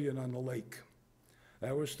Vermilion on the lake.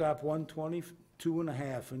 That was stop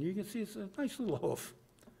 122.5, and you can see it's a nice little hoof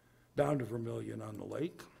down to Vermilion on the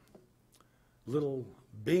lake. Little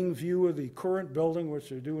Bing view of the current building, which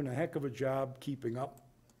they're doing a heck of a job keeping up.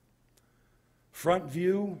 Front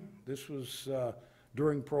view, this was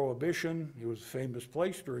during Prohibition. It was a famous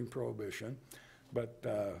place during Prohibition, but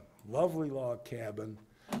lovely log cabin.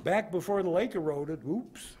 Back before the lake eroded,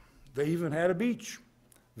 oops, they even had a beach.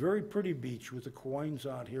 Very pretty beach with the quoins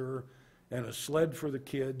out here and a sled for the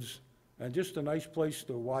kids, and just a nice place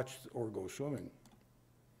to watch or go swimming.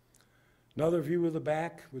 Another view of the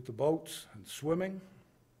back with the boats and swimming.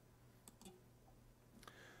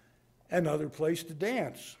 Another place to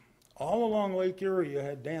dance. All along Lake Erie, you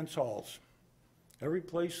had dance halls. Every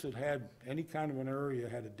place that had any kind of an area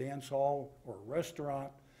had a dance hall or a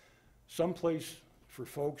restaurant, someplace for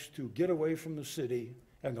folks to get away from the city,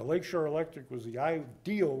 and the Lakeshore Electric was the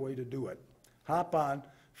ideal way to do it. Hop on,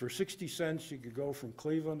 for 60 cents you could go from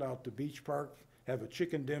Cleveland out to Beach Park, have a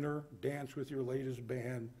chicken dinner, dance with your latest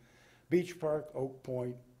band. Beach Park, Oak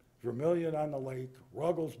Point, Vermilion on the lake,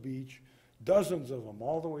 Ruggles Beach, dozens of them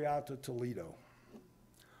all the way out to Toledo.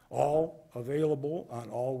 All available on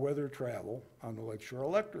all-weather travel on the Lakeshore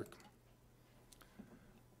Electric.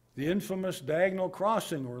 The infamous diagonal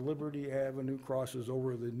crossing where Liberty Avenue crosses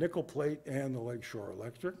over the Nickel Plate and the Lakeshore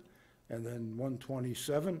Electric, and then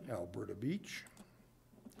 127 Alberta Beach.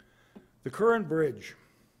 The current bridge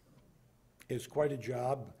is quite a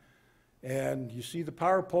job, and you see the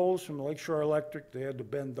power poles from the Lakeshore Electric. They had to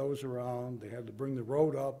bend those around. They had to bring the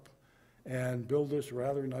road up and build this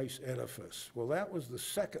rather nice edifice. Well, that was the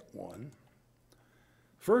second one.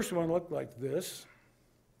 First one looked like this,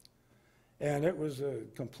 and it was a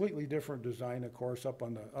completely different design, of course, up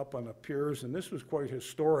on the piers, and this was quite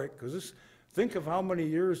historic, because think of how many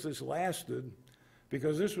years this lasted,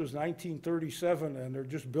 because this was 1937, and they're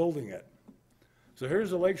just building it. So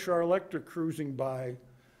here's the Lakeshore Electric cruising by.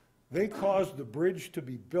 They caused the bridge to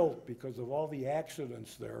be built because of all the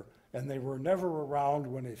accidents there, and they were never around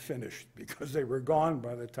when it finished because they were gone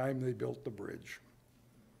by the time they built the bridge.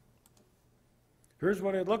 Here's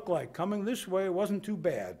what it looked like. Coming this way, it wasn't too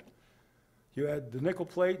bad. You had the Nickel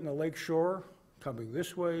Plate and the Lake Shore. Coming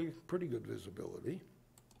this way, pretty good visibility.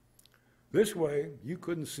 This way, you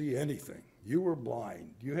couldn't see anything. You were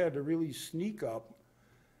blind. You had to really sneak up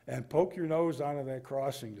and poke your nose onto that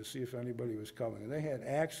crossing to see if anybody was coming. And they had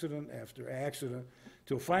accident after accident,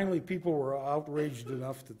 till finally people were outraged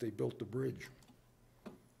enough that they built the bridge.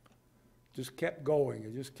 Just kept going.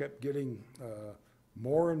 It just kept getting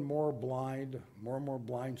more and more blind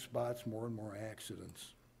spots, more and more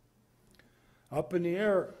accidents. Up in the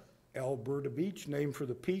air, Alberta Beach, named for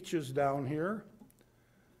the peaches down here,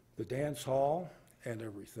 the dance hall and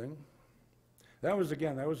everything. That was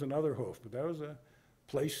another hoof, but that was a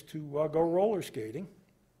place to go roller skating.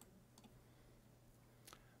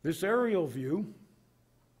 This aerial view,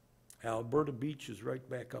 Alberta Beach is right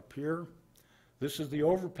back up here. This is the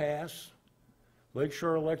overpass,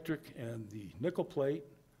 Lakeshore Electric and the Nickel Plate.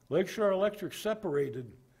 Lakeshore Electric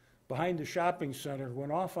separated behind the shopping center,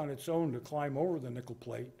 went off on its own to climb over the Nickel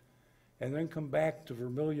Plate, and then come back to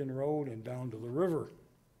Vermilion Road and down to the river.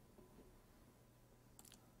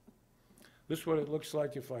 This is what it looks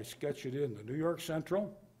like if I sketch it in. The New York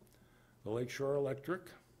Central, the Lakeshore Electric,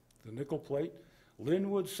 the Nickel Plate,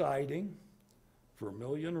 Linwood Siding,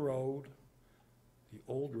 Vermilion Road, the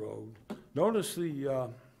old road. Notice the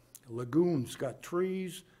lagoon's got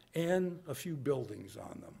trees and a few buildings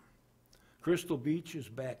on them. Crystal Beach is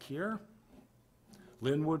back here.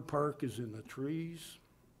 Linwood Park is in the trees.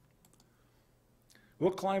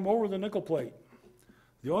 We'll climb over the Nickel Plate.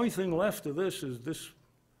 The only thing left of this is this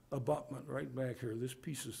abutment right back here. This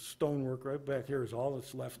piece of stonework right back here is all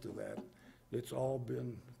that's left of that. It's all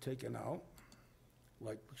been taken out,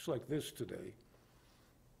 looks like this today.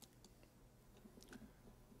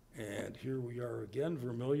 And here we are again,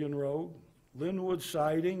 Vermilion Road. Linwood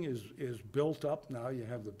siding is built up now. You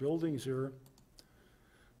have the buildings here.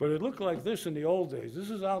 But it looked like this in the old days. This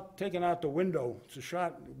is taken out the window. It's a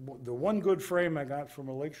shot, the one good frame I got from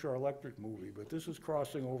a Lakeshore Electric movie, but this is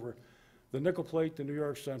crossing over the nickel plate to New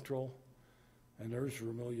York Central, and there's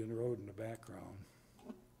Vermilion Road in the background.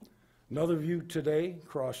 Another view today,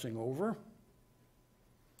 crossing over.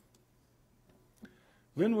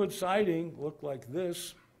 Linwood siding looked like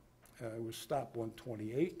this. It was stop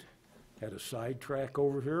 128, had a side track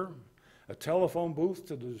over here, a telephone booth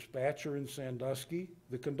to the dispatcher in Sandusky.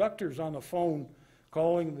 The conductor's on the phone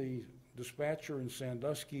calling the dispatcher in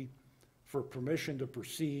Sandusky for permission to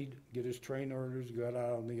proceed, get his train orders, got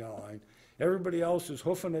out on the line. Everybody else is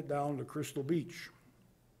hoofing it down to Crystal Beach.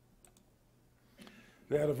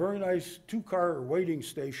 They had a very nice two-car waiting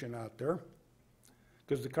station out there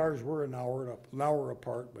because the cars were an hour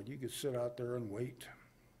apart, but you could sit out there and wait.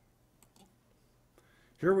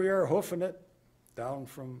 Here we are hoofing it down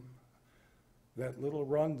from that little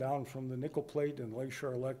run down from the nickel plate and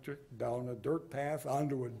Lakeshore Electric down a dirt path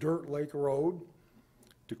onto a dirt lake road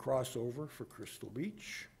to cross over for Crystal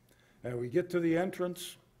Beach. And we get to the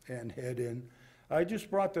entrance and head in. I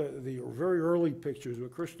just brought the very early pictures of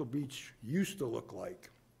what Crystal Beach used to look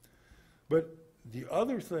like. But the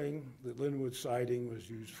other thing that Linwood siding was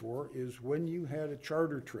used for is when you had a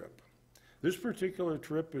charter trip. This particular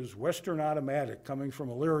trip is Western Automatic coming from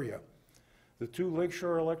Elyria. The two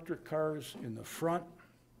Lakeshore Electric cars in the front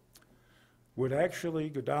would actually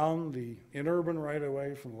go down the interurban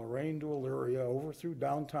right-of-way from Lorraine to Elyria, over through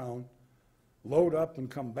downtown, load up and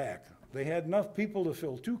come back. They had enough people to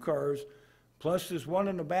fill two cars, plus this one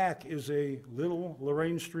in the back is a little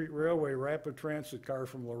Lorraine Street Railway rapid transit car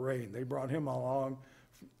from Lorraine. They brought him along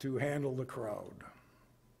to handle the crowd.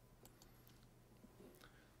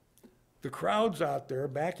 The crowds out there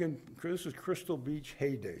back in, this is Crystal Beach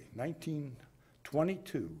heyday,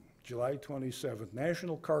 1922, July 27th,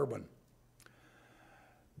 National Carbon.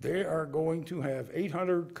 They are going to have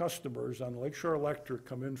 800 customers on Lakeshore Electric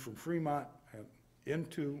come in from Fremont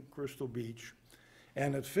into Crystal Beach.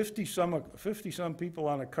 And at 50 some people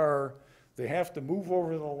on a car, they have to move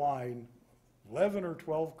over the line, 11 or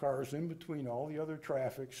 12 cars in between all the other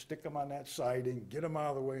traffic, stick them on that siding, get them out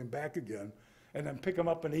of the way and back again, and then pick them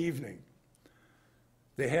up in the evening.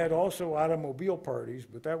 They had also automobile parties,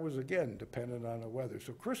 but that was, again, dependent on the weather.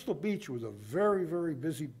 So Crystal Beach was a very, very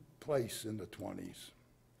busy place in the 20s.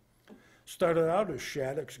 Started out as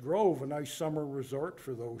Shattuck's Grove, a nice summer resort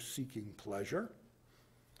for those seeking pleasure.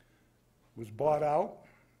 Was bought out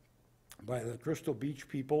by the Crystal Beach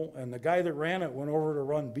people, and the guy that ran it went over to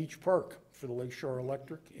run Beach Park for the Lakeshore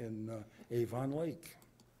Electric in Avon Lake.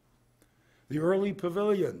 The early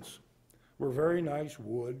pavilions were very nice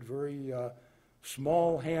wood, very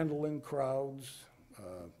small handling crowds,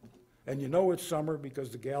 and you know it's summer because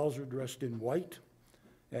the gals are dressed in white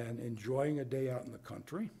and enjoying a day out in the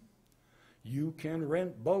country. You can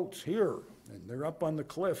rent boats here, and they're up on the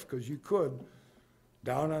cliff because you could,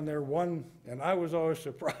 down on their one, and I was always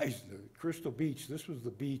surprised, Crystal Beach, this was the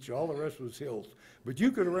beach, all the rest was hills, but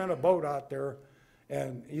you could rent a boat out there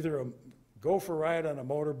and either go for a ride on a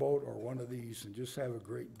motorboat or one of these and just have a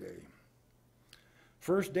great day.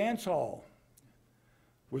 First Dance Hall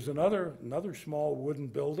was another small wooden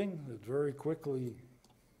building that very quickly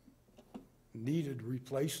needed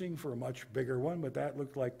replacing for a much bigger one, but that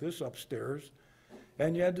looked like this upstairs.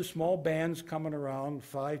 And you had the small bands coming around,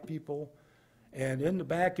 5 people, and in the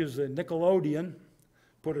back is the Nickelodeon.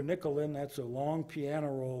 Put a nickel in, that's a long piano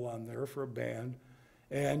roll on there for a band,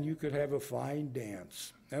 and you could have a fine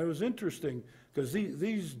dance. And it was interesting, because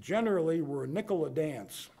these generally were a nickel a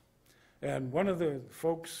dance. And one of the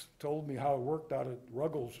folks told me how it worked out at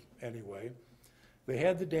Ruggles anyway. They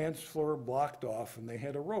had the dance floor blocked off, and they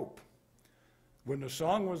had a rope. When the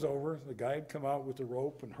song was over, the guy'd come out with the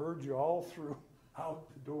rope and herd you all through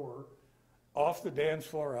out the door, off the dance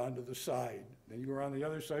floor onto the side. Then you were on the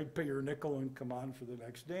other side, pay your nickel, and come on for the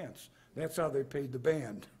next dance. That's how they paid the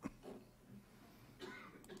band.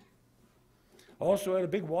 Also had a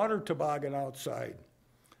big water toboggan outside,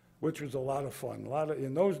 which was a lot of fun.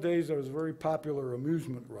 In those days, it was a very popular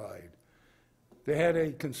amusement ride. They had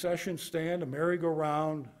a concession stand, a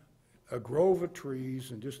merry-go-round, a grove of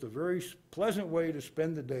trees, and just a very pleasant way to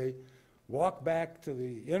spend the day, walk back to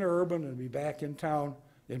the interurban and be back in town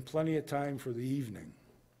in plenty of time for the evening.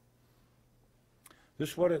 This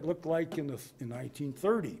is what it looked like in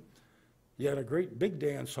 1930. You had a great big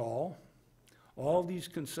dance hall, all these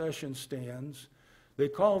concession stands. They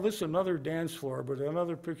call this another dance floor, but in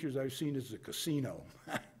other pictures I've seen it's a casino,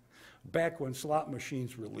 back when slot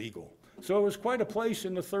machines were legal. So it was quite a place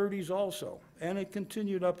in the 30s also, and it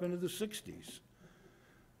continued up into the 60s.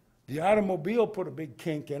 The automobile put a big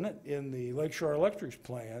kink in it in the Lakeshore Electric's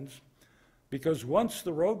plans, because once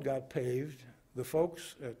the road got paved, the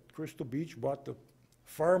folks at Crystal Beach bought the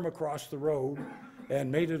farm across the road and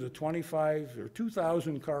made it a 25 or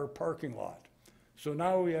 2,000 car parking lot. So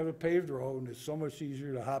now we have a paved road, and it's so much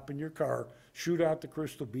easier to hop in your car, shoot out to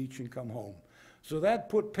Crystal Beach, and come home. So that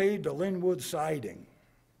put paid to Linwood siding.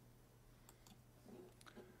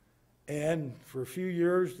 And for a few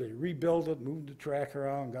years, they rebuilt it, moved the track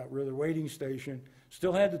around, got rid of the waiting station.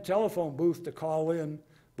 Still had the telephone booth to call in,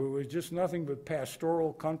 but it was just nothing but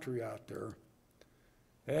pastoral country out there.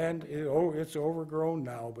 And it's overgrown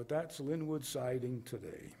now, but that's Linwood siding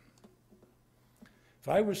today. If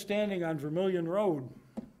I was standing on Vermilion Road,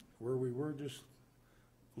 where we were just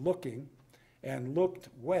looking, and looked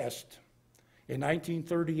west, in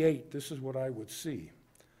 1938, this is what I would see.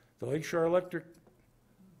 The Lakeshore Electric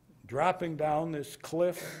dropping down this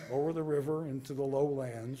cliff over the river into the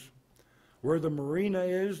lowlands. Where the marina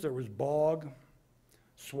is, there was bog,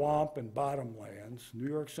 swamp, and bottomlands. New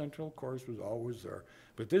York Central, of course, was always there.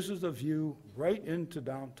 But this is the view right into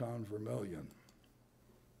downtown Vermilion.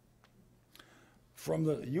 From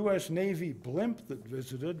the U.S. Navy blimp that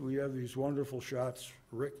visited, we have these wonderful shots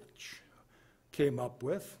Rich came up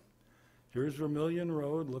with. Here's Vermilion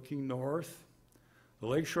Road looking north. The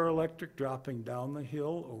Lakeshore Electric dropping down the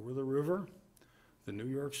hill over the river. The New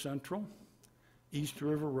York Central. East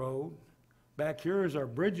River Road. Back here is our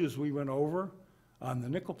bridges we went over on the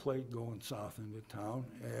nickel plate going south into town,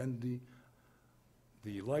 and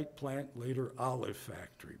the light plant, later olive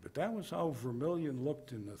factory. But that was how Vermilion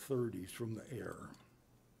looked in the 30s from the air.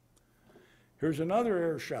 Here's another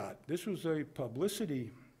air shot. This was a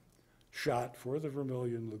publicity shot for the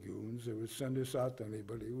Vermilion Lagoons. They would send this out to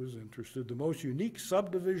anybody who was interested. The most unique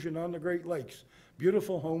subdivision on the Great Lakes.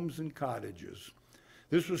 Beautiful homes and cottages.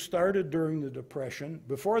 This was started during the Depression,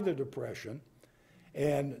 before the Depression,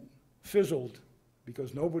 and fizzled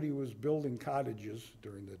because nobody was building cottages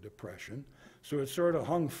during the Depression. So it sort of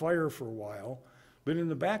hung fire for a while. But in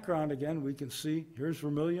the background, again, we can see, here's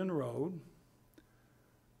Vermilion Road,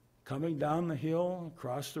 coming down the hill,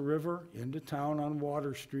 across the river, into town on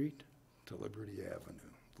Water Street to Liberty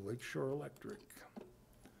Avenue, the Lakeshore Electric.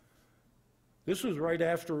 This was right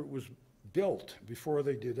after it was built. Before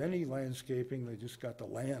they did any landscaping, they just got the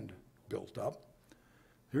land built up.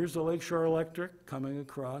 Here's the Lakeshore Electric coming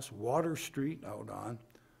across Water Street out on.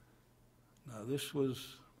 Now this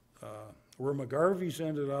was where McGarvey's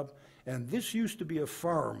ended up, and this used to be a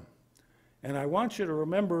farm. And I want you to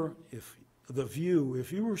remember the view,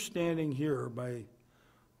 if you were standing here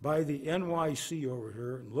by the NYC over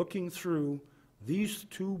here and looking through these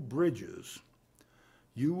two bridges,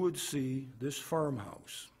 you would see this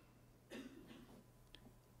farmhouse.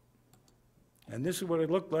 And this is what it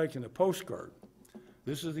looked like in a postcard.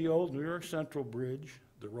 This is the old New York Central Bridge,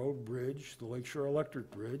 the road bridge, the Lakeshore Electric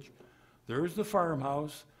Bridge. There's the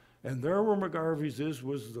farmhouse, and there where McGarvey's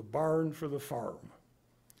was the barn for the farm.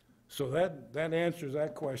 So that answers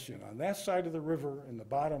that question. On that side of the river in the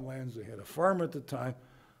bottomlands, they had a farm at the time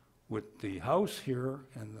with the house here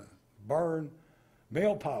and the barn.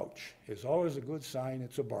 Mail pouch is always a good sign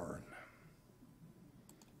it's a barn.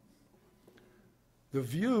 The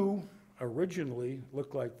view originally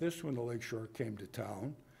looked like this when the Lakeshore came to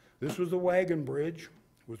town. This was the wagon bridge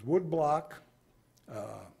with wood block,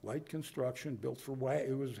 light construction, built for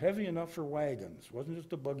it was heavy enough for wagons. It wasn't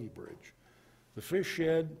just a buggy bridge. The fish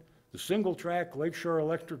shed, the single track Lakeshore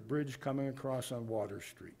Electric Bridge coming across on Water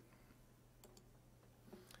Street.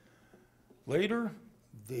 Later,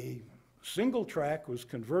 the single track was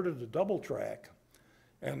converted to double track,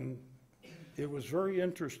 and it was very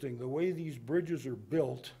interesting. The way these bridges are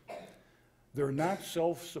built, they're not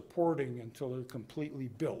self-supporting until they're completely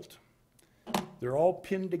built. They're all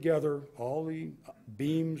pinned together. All the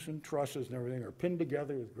beams and trusses and everything are pinned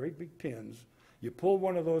together with great big pins. You pull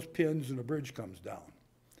one of those pins and the bridge comes down.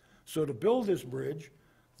 So to build this bridge,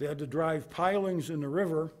 they had to drive pilings in the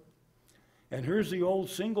river, and here's the old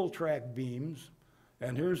single track beams,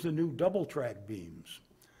 and here's the new double track beams.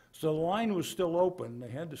 So the line was still open. They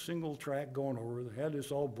had the single track going over. They had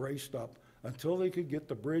this all braced up until they could get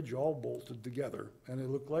the bridge all bolted together, and it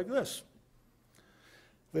looked like this.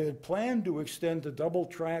 They had planned to extend the double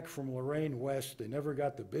track from Lorraine west. They never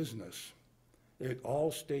got the business. It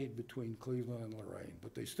all stayed between Cleveland and Lorraine.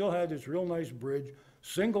 But they still had this real nice bridge,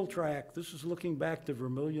 single track. This is looking back to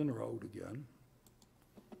Vermilion Road again.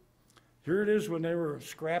 Here it is when they were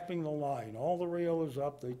scrapping the line. All the rail is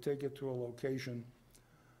up. They take it to a location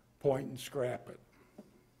point and scrap it.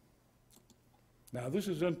 Now, this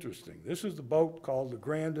is interesting. This is the boat called the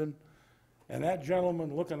Grandin, and that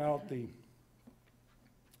gentleman looking out the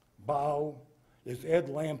bow is Ed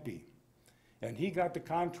Lampe, and he got the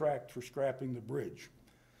contract for scrapping the bridge.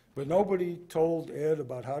 But nobody told Ed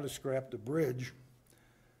about how to scrap the bridge.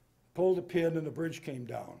 Pulled a pin and the bridge came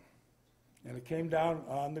down. And it came down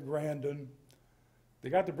on the Grandin. They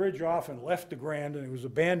got the bridge off and left the Grandin. It was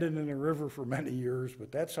abandoned in the river for many years,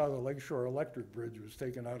 but that's how the Lakeshore Electric Bridge was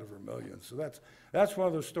taken out of Vermilion. So that's one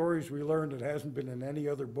of the stories we learned that hasn't been in any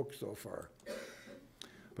other book so far.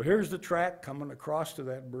 But here's the track coming across to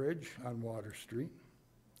that bridge on Water Street.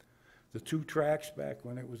 The two tracks back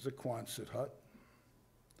when it was the Quonset hut.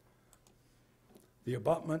 The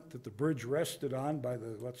abutment that the bridge rested on by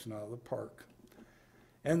what's now the park.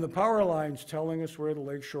 And the power lines telling us where the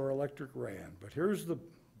Lakeshore Electric ran. But here's the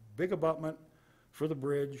big abutment for the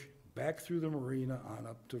bridge, back through the marina on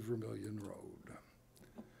up to Vermilion Road.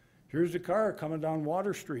 Here's the car coming down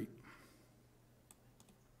Water Street,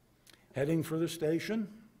 heading for the station.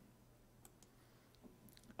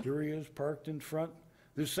 Here he is parked in front.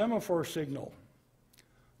 The semaphore signal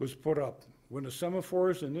was put up. When the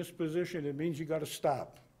semaphore is in this position, it means you got to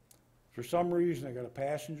stop. For some reason, I got a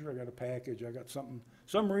passenger, I got a package, I got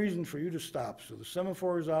some reason for you to stop. So the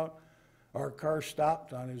semaphore is out. Our car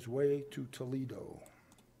stopped on his way to Toledo.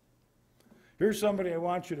 Here's somebody I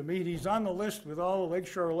want you to meet. He's on the list with all the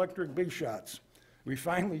Lakeshore Electric big shots. We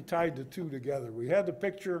finally tied the two together. We had the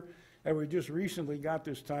picture, and we just recently got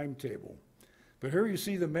this timetable. But here you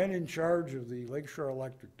see the men in charge of the Lakeshore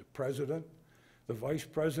Electric, the president, the vice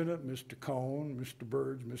president, Mr. Cohn, Mr.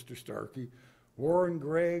 Burge, Mr. Starkey, Warren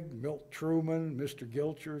Gregg, Milt Truman, Mr.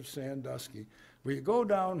 Gilcher, Sandusky. We go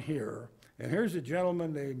down here, and here's a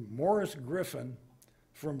gentleman named Morris Griffin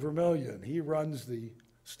from Vermilion. He runs the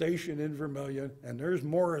station in Vermilion, and there's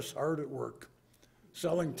Morris hard at work,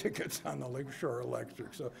 selling tickets on the Lakeshore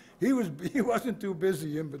Electric. So he wasn't too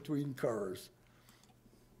busy in between cars.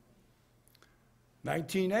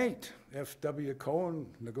 1908, F.W. Cohen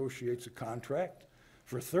negotiates a contract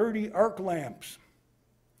for 30 arc lamps.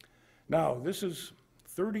 Now, this is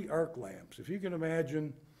 30 arc lamps. If you can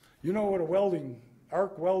imagine, you know what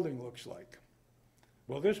arc welding looks like.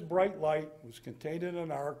 Well, this bright light was contained in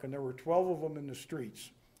an arc, and there were 12 of them in the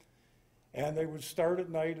streets. And they would start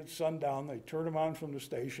at night at sundown. They'd turn them on from the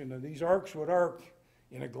station, and these arcs would arc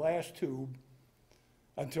in a glass tube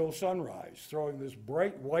until sunrise, throwing this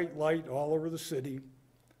bright white light all over the city.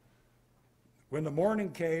 When the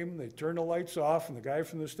morning came, they'd turn the lights off, and the guy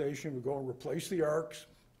from the station would go and replace the arcs,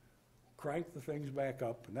 crank the things back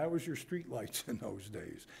up, and that was your street lights in those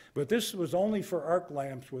days. But this was only for arc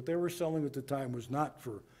lamps. What they were selling at the time was not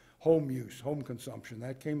for home use, home consumption.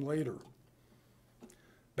 That came later.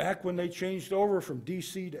 Back when they changed over from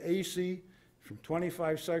DC to AC, from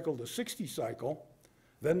 25 cycle to 60 cycle,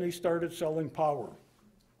 then they started selling power.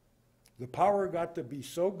 The power got to be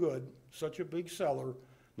so good, such a big seller,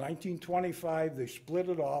 1925, they split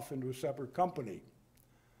it off into a separate company.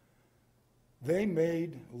 They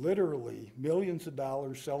made literally millions of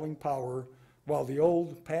dollars selling power, while the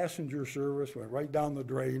old passenger service went right down the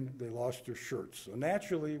drain. They lost their shirts. So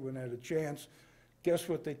naturally, when they had a chance, guess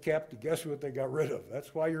what they kept, guess what they got rid of.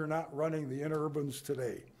 That's why you're not running the interurbans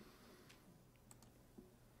today.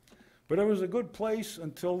 But it was a good place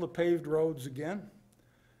until the paved roads again.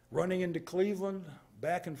 Running into Cleveland,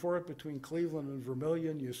 back and forth between Cleveland and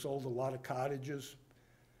Vermilion, you sold a lot of cottages.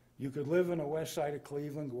 You could live in the west side of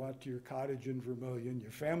Cleveland, go out to your cottage in Vermilion.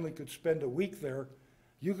 Your family could spend a week there.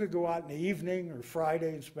 You could go out in the evening or Friday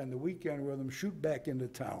and spend the weekend with them, shoot back into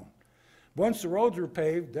town. Once the roads were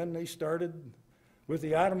paved, then they started with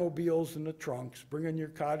the automobiles and the trunks, bringing your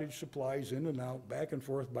cottage supplies in and out, back and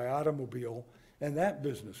forth by automobile, and that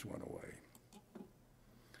business went away.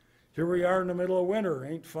 Here we are in the middle of winter.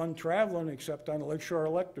 Ain't fun traveling except on the Lakeshore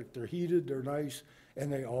Electric. They're heated, they're nice, and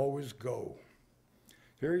they always go.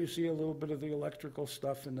 Here you see a little bit of the electrical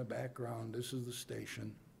stuff in the background. This is the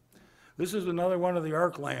station. This is another one of the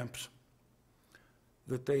arc lamps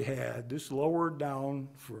that they had. This lowered down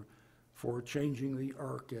for changing the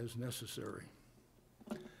arc as necessary.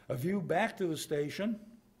 A view back to the station.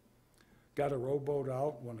 Got a rowboat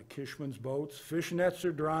out, one of Kishman's boats. Fish nets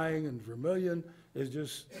are drying, and Vermilion is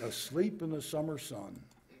just asleep in the summer sun.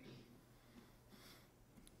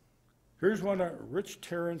 Here's one of Rich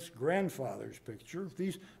Tarrant's grandfather's picture.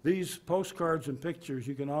 These postcards and pictures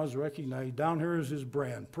you can always recognize. Down here is his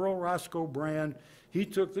brand, Pearl Roscoe brand. He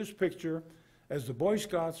took this picture as the Boy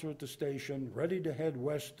Scouts are at the station, ready to head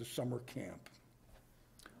west to summer camp,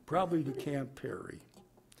 probably to Camp Perry.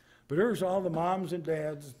 But here's all the moms and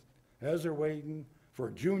dads as they're waiting for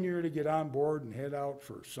a junior to get on board and head out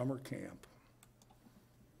for summer camp.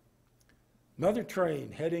 Another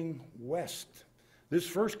train heading west. This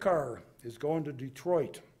first car is going to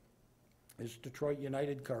Detroit. It's Detroit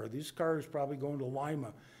United car. This car is probably going to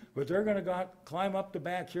Lima. But they're going to climb up the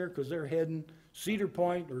back here because they're heading Cedar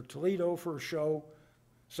Point or Toledo for a show,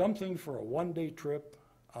 something for a one-day trip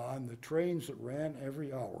on the trains that ran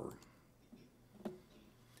every hour.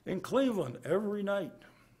 In Cleveland, every night,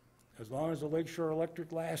 as long as the Lakeshore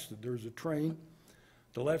Electric lasted, there's a train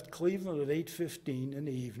that left Cleveland at 8:15 in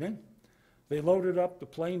the evening. They loaded up the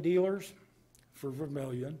plain dealers for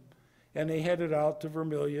Vermilion, and they headed out to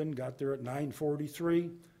Vermilion, got there at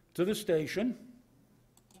 9:43 to the station.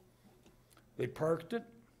 They parked it.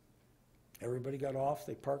 Everybody got off.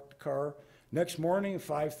 They parked the car. Next morning at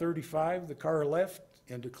 5:35, the car left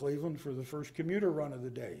into Cleveland for the first commuter run of the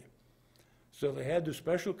day. So they had the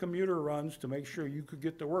special commuter runs to make sure you could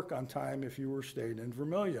get to work on time if you were staying in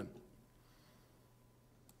Vermilion.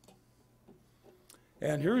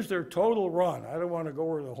 And here's their total run. I don't want to go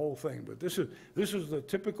over the whole thing, but this is the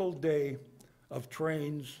typical day of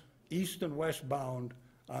trains east and westbound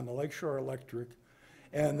on the Lakeshore Electric,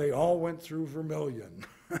 and they all went through Vermilion.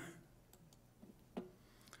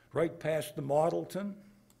 Right past the Modelton,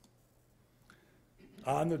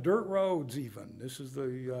 on the dirt roads even. This is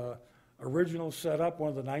the original setup, one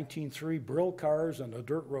of the 1903 Brill cars on the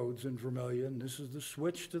dirt roads in Vermilion. This is the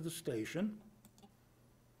switch to the station.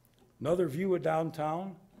 Another view of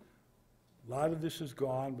downtown. A lot of this is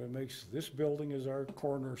gone, but it makes this building is our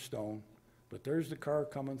cornerstone. But there's the car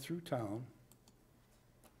coming through town.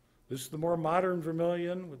 This is the more modern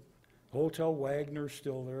Vermilion with Hotel Wagner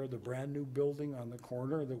still there, the brand new building on the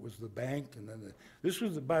corner that was the bank. And then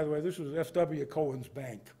by the way, this was F.W. Cohen's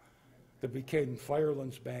bank that became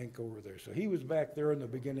Fireland's Bank over there. So he was back there in the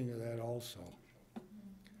beginning of that also.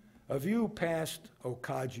 A view past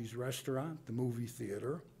Okaji's restaurant, the movie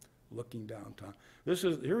theater, looking downtown.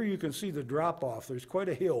 Here you can see the drop off. There's quite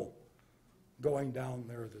a hill going down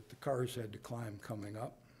there that the cars had to climb coming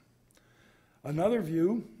up. Another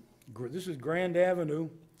view, this is Grand Avenue,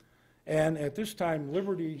 and at this time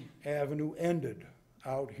Liberty Avenue ended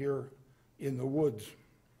out here in the woods.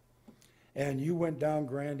 And you went down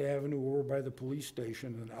Grand Avenue over by the police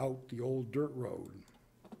station and out the old dirt road.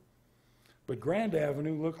 But Grand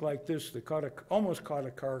Avenue looked like this. They almost caught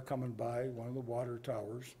a car coming by, one of the water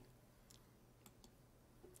towers.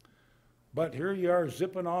 But here you are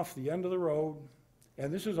zipping off the end of the road.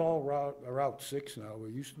 And this is all Route 6 now.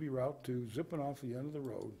 It used to be Route 2, zipping off the end of the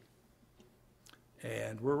road.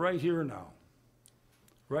 And we're right here now.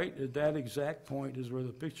 Right at that exact point is where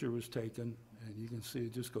the picture was taken. And you can see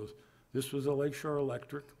it just goes. This was a Lakeshore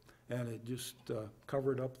Electric, and it just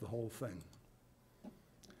covered up the whole thing.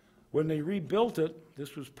 When they rebuilt it,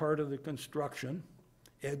 this was part of the construction.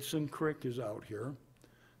 Edson Creek is out here,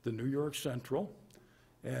 the New York Central.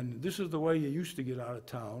 And this is the way you used to get out of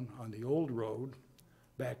town on the old road,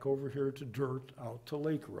 back over here to dirt, out to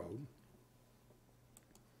Lake Road.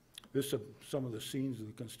 This is some of the scenes of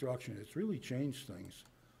the construction. It's really changed things.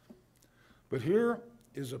 But here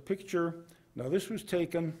is a picture. Now this was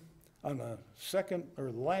taken on the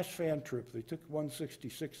last fan trip. They took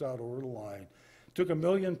 166 out over the line. Took 1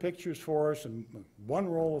 million pictures for us and one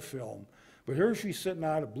roll of film. But here she's sitting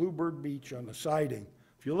out at Bluebird Beach on the siding.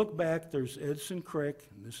 If you look back, there's Edson Creek,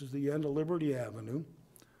 and this is the end of Liberty Avenue.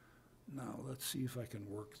 Now, let's see if I can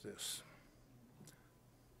work this.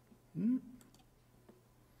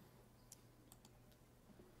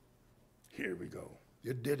 Here we go.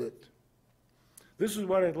 You did it. This is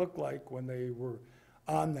what it looked like when they were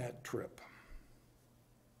on that trip.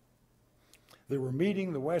 They were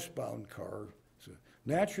meeting the westbound car. So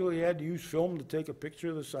naturally, you had to use film to take a picture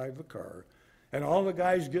of the side of the car. And all the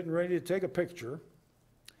guys getting ready to take a picture.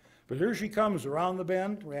 But here she comes around the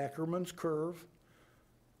bend, Ackerman's Curve,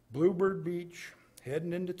 Bluebird Beach,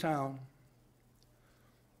 heading into town.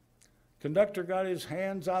 Conductor got his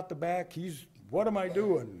hands out the back. What am I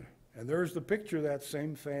doing? And there's the picture that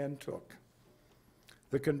same fan took.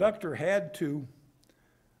 The conductor had to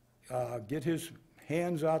get his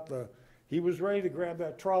hands out he was ready to grab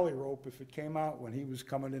that trolley rope if it came out when he was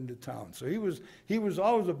coming into town. So he was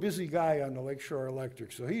always a busy guy on the Lakeshore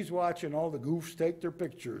Electric. So he's watching all the goofs take their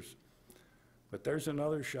pictures. But there's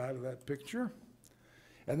another shot of that picture.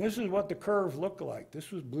 And this is what the curve looked like. This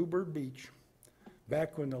was Bluebird Beach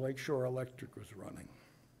back when the Lakeshore Electric was running.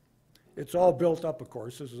 It's all built up, of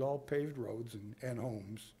course. This is all paved roads and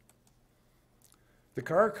homes. The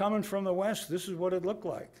car coming from the west, this is what it looked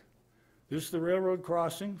like. This is the railroad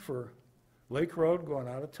crossing for Lake Road going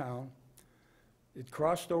out of town. It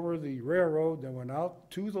crossed over the railroad, then went out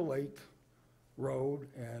to the lake road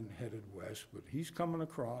and headed west. But he's coming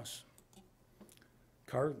across.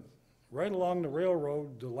 Car right along the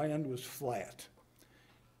railroad, the land was flat.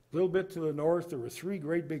 A little bit to the north, there were 3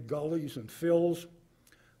 great big gullies and fills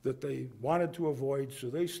that they wanted to avoid, so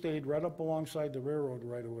they stayed right up alongside the railroad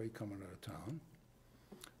right away coming out of town.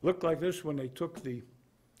 Looked like this when they took the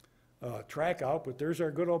track out, but there's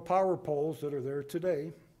our good old power poles that are there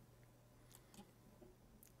today.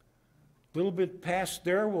 A little bit past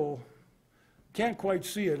there, can't quite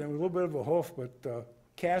see it, and a little bit of a hoof, but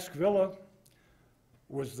Cask Villa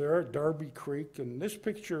was there at Darby Creek, and this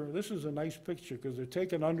is a nice picture because they're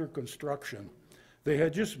taken under construction. They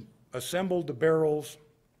had just assembled the barrels,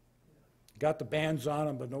 got the bands on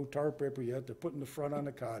them, but no tar paper yet. They're putting the front on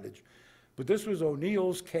the cottage. But this was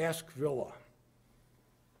O'Neill's Cask Villa.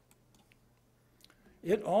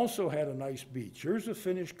 It also had a nice beach. Here's a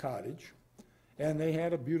finished cottage, and they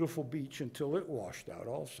had a beautiful beach until it washed out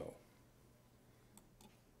also.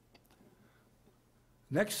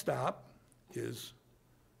 Next stop is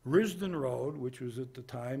Risdon Road, which was at the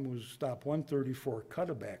time was stop 134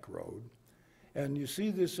 Cutaback Road. And you see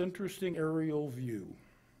this interesting aerial view.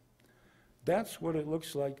 That's what it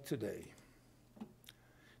looks like today.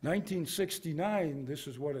 1969, this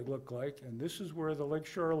is what it looked like, and this is where the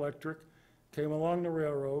Lakeshore Electric came along the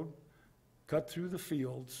railroad, cut through the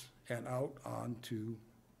fields, and out onto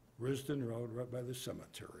Risdon Road right by the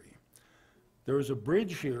cemetery. There was a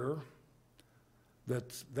bridge here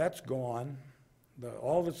that's gone.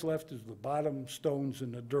 All that's left is the bottom stones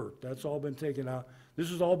and the dirt. That's all been taken out. This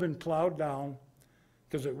has all been plowed down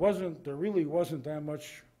because there really wasn't that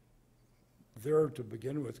much there to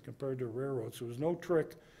begin with compared to railroads. So it was no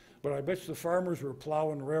trick, but I bet you the farmers were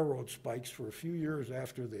plowing railroad spikes for a few years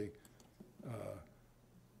after they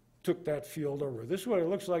took that field over. This is what it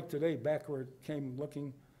looks like today, back where it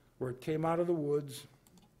came out of the woods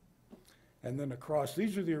and then across.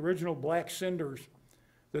 These are the original black cinders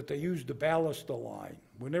that they used to ballast the line.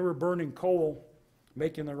 When they were burning coal,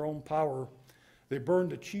 making their own power, they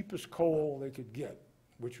burned the cheapest coal they could get,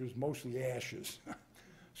 which was mostly ashes.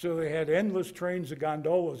 So they had endless trains of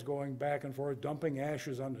gondolas going back and forth, dumping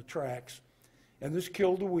ashes on the tracks. And this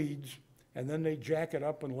killed the weeds, and then they jack it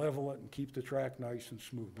up and level it and keep the track nice and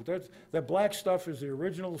smooth. But that black stuff is the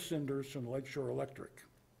original cinders from Lakeshore Electric.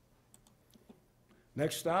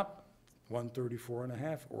 Next stop,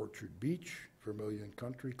 134.5 Orchard Beach, Vermilion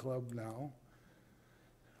Country Club now.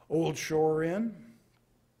 Old Shore Inn.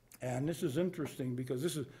 And this is interesting because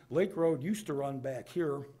this is Lake Road used to run back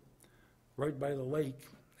here, right by the lake,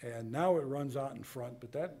 and now it runs out in front,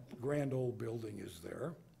 but that grand old building is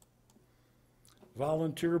there.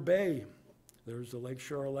 Volunteer Bay, there's the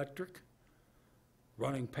Lakeshore Electric,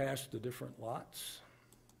 running past the different lots.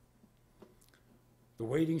 The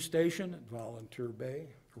waiting station at Volunteer Bay.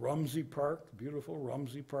 Rumsey Park, beautiful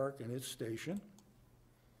Rumsey Park and its station.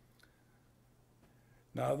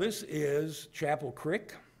 Now this is Chapel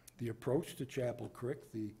Creek, the approach to Chapel Creek.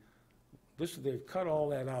 They've cut all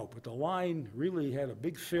that out, but the line really had a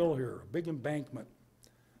big fill here, a big embankment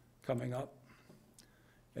coming up,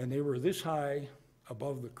 and they were this high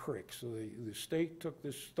above the creek. So the state took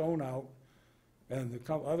this stone out, and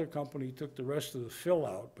the other company took the rest of the fill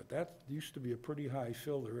out, but that used to be a pretty high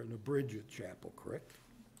fill there, and a bridge at Chapel Creek.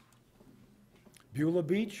 Beulah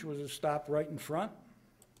Beach was a stop right in front.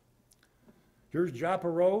 Here's Joppa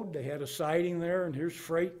Road. They had a siding there, and here's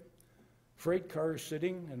freight cars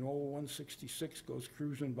sitting, and old 166 goes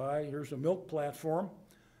cruising by. Here's a milk platform.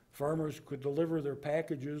 Farmers could deliver their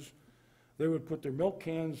packages. They would put their milk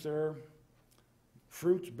cans there,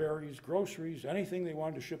 fruits, berries, groceries, anything they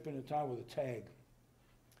wanted to ship into town with a tag.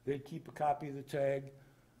 They'd keep a copy of the tag.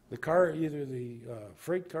 The car, either the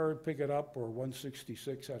freight car would pick it up, or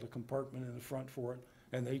 166 had a compartment in the front for it,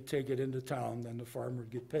 and they'd take it into town, then the farmer would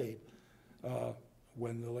get paid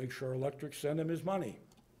when the Lakeshore Electric sent him his money.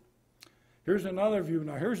 Here's another view.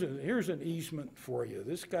 Now here's an easement for you.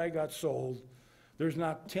 This guy got sold. There's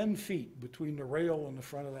not 10 feet between the rail and the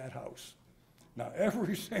front of that house. Now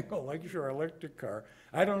every single Lakeshore Electric car,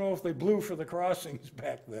 I don't know if they blew for the crossings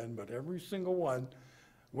back then, but every single one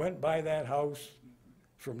went by that house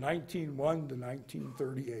from 1901 to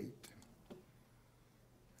 1938.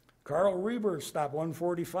 Carl Reber, stop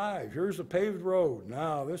 145. Here's a paved road.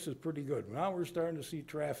 Now this is pretty good. Now we're starting to see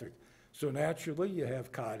traffic. So naturally, you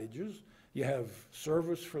have cottages, you have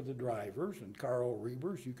service for the drivers, and Carl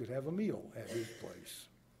Reber's, you could have a meal at his place.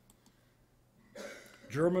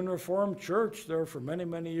 German Reformed Church, there for many,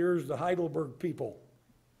 many years, the Heidelberg people.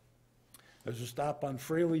 There's a stop on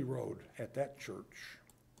Fraley Road at that church.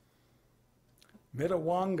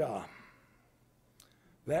 Mitawanga,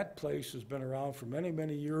 that place has been around for many,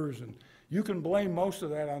 many years, and you can blame most of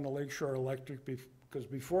that on the Lakeshore Electric because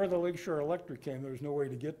before the Lakeshore Electric came, there was no way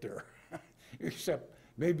to get there, except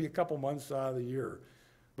maybe a couple months out of the year.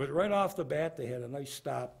 But right off the bat, they had a nice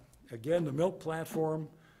stop. Again, the milk platform,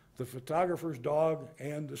 the photographer's dog,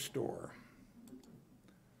 and the store.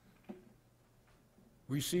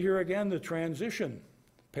 We see here again the transition,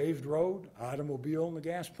 paved road, automobile, and the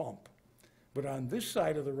gas pump. But on this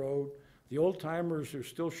side of the road, the old timers are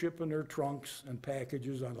still shipping their trunks and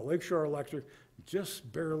packages on the Lakeshore Electric.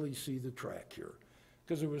 Just barely see the track here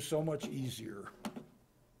because it was so much easier.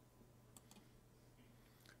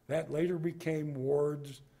 That later became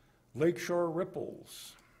Ward's Lakeshore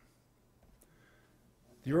Ripples.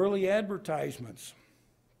 The early advertisements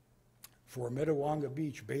for Mitawanga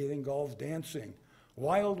Beach, bathing, golf, dancing.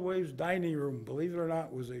 Wild Waves Dining Room, believe it or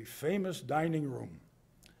not, was a famous dining room.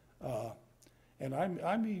 And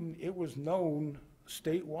I mean, it was known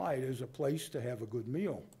statewide as a place to have a good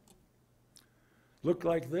meal. Looked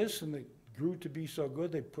like this, and it grew to be so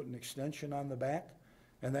good, they put an extension on the back,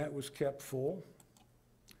 and that was kept full.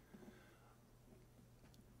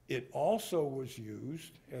 It also was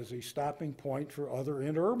used as a stopping point for other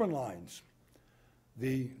interurban lines.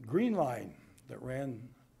 The Green Line that ran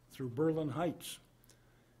through Berlin Heights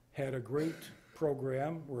had a great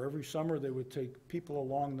program where every summer they would take people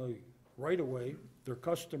along the right-of-way, their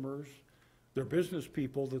customers, their business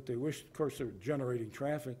people that they wished, of course, they were generating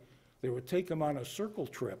traffic. They would take them on a circle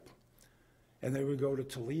trip, and they would go to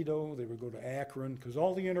Toledo, they would go to Akron, because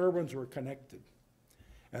all the interurbans were connected.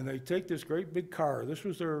 And they'd take this great big car. This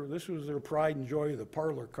was their pride and joy, the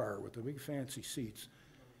parlor car with the big fancy seats.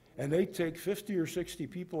 And they'd take 50 or 60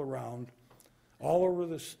 people around all over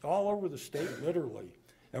the state, literally.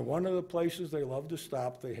 And one of the places they loved to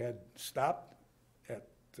stop, they had stopped at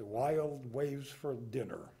the Wild Waves for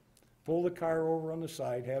dinner. Pull the car over on the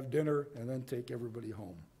side, have dinner, and then take everybody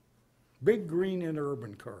home. Big green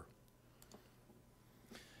interurban car.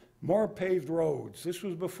 More paved roads. This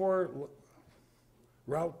was before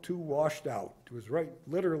Route 2 washed out. It was right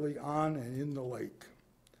literally on and in the lake.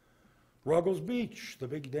 Ruggles Beach, the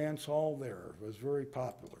big dance hall there, was very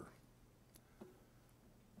popular.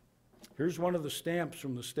 Here's one of the stamps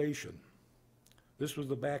from the station. This was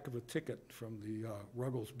the back of a ticket from the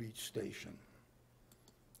Ruggles Beach station.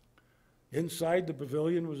 Inside the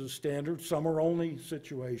pavilion was a standard summer-only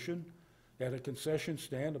situation. Had a concession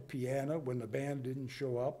stand, a piano when the band didn't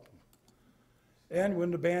show up. And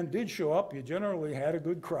when the band did show up, you generally had a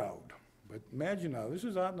good crowd. But imagine now, this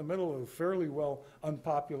is out in the middle of a fairly well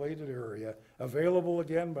unpopulated area, available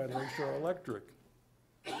again by Lakeshore Electric.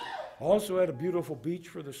 Also had a beautiful beach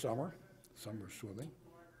for the summer swimming.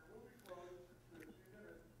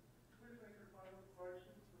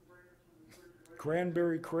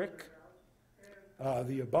 Cranberry Creek,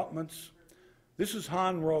 the abutments. This is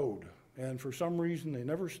Hahn Road, and for some reason they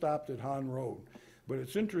never stopped at Hahn Road. But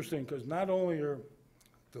it's interesting because not only are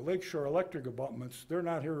the Lakeshore Electric abutments, they're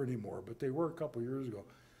not here anymore, but they were a couple years ago.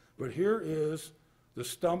 But here is the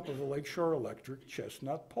stump of the Lakeshore Electric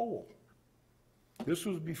chestnut pole. This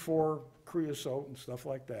was before creosote and stuff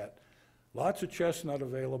like that. Lots of chestnut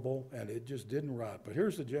available, and it just didn't rot. But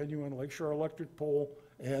here's the genuine Lakeshore Electric pole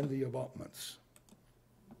and the abutments.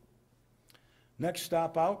 Next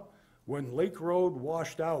stop out, when Lake Road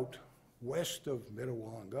washed out west of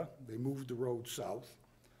Mitawanga, they moved the road south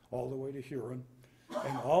all the way to Huron,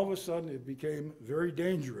 and all of a sudden it became very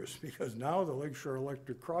dangerous because now the Lakeshore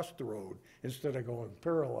Electric crossed the road instead of going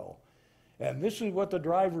parallel. And this is what the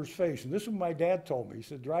drivers face, and this is what my dad told me. He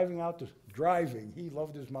said he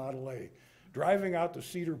loved his Model A. Driving out to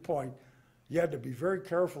Cedar Point, you had to be very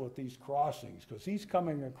careful at these crossings because he's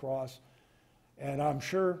coming across, and I'm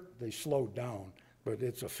sure they slowed down, but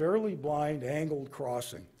it's a fairly blind, angled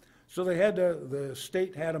crossing. So the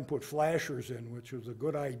state had them put flashers in, which was a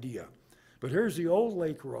good idea. But here's the old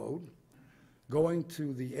Lake Road going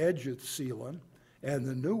to the edge at Sealand, and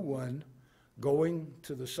the new one going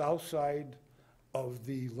to the south side of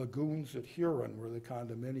the lagoons at Huron where the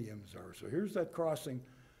condominiums are. So here's that crossing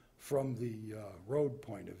from the road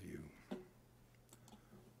point of view.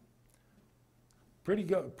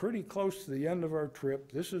 Pretty close to the end of our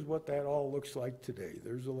trip. This is what that all looks like today.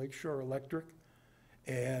 There's the Lakeshore Electric,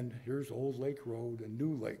 and here's Old Lake Road and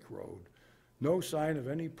New Lake Road. No sign of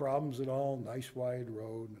any problems at all, nice wide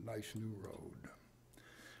road, a nice new road.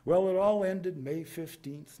 Well, it all ended May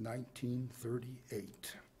 15th,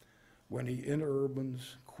 1938, when the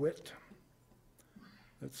interurbans quit.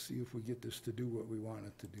 Let's see if we get this to do what we want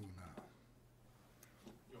it to do now.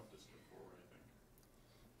 You have to skip forward, I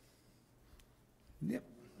think. Yep.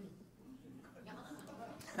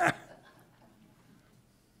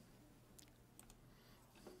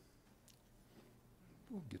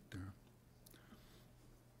 We'll get there.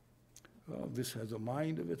 Oh, this has a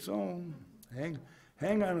mind of its own. Hang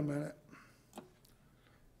on a minute.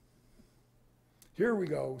 Here we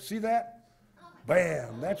go. See that?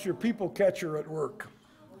 Bam! That's your people catcher at work.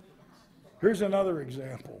 Here's another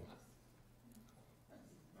example.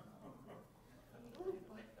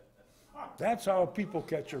 That's how a people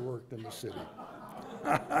catcher worked in the city.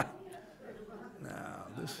 Now,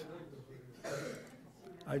 this,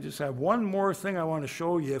 I just have one more thing I want to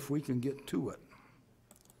show you if we can get to it.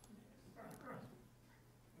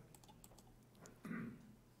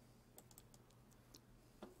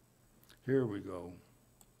 Here we go.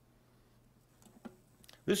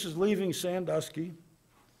 This is leaving Sandusky,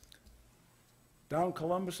 down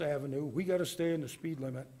Columbus Avenue. We got to stay in the speed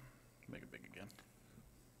limit. Make it big again.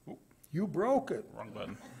 You broke it. Wrong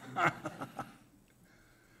button.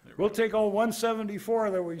 We'll take old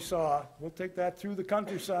 174 that we saw. We'll take that through the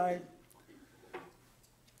countryside.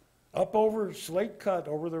 Up over Slate Cut,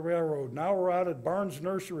 over the railroad. Now we're out at Barnes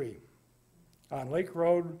Nursery on Lake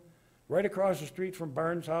Road, right across the street from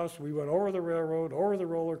Barnes' house. We went over the railroad, over the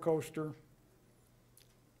roller coaster.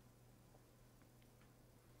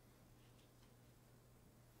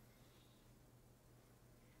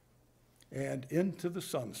 And into the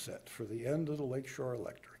sunset for the end of the Lakeshore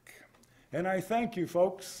Electric. And I thank you,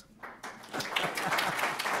 folks.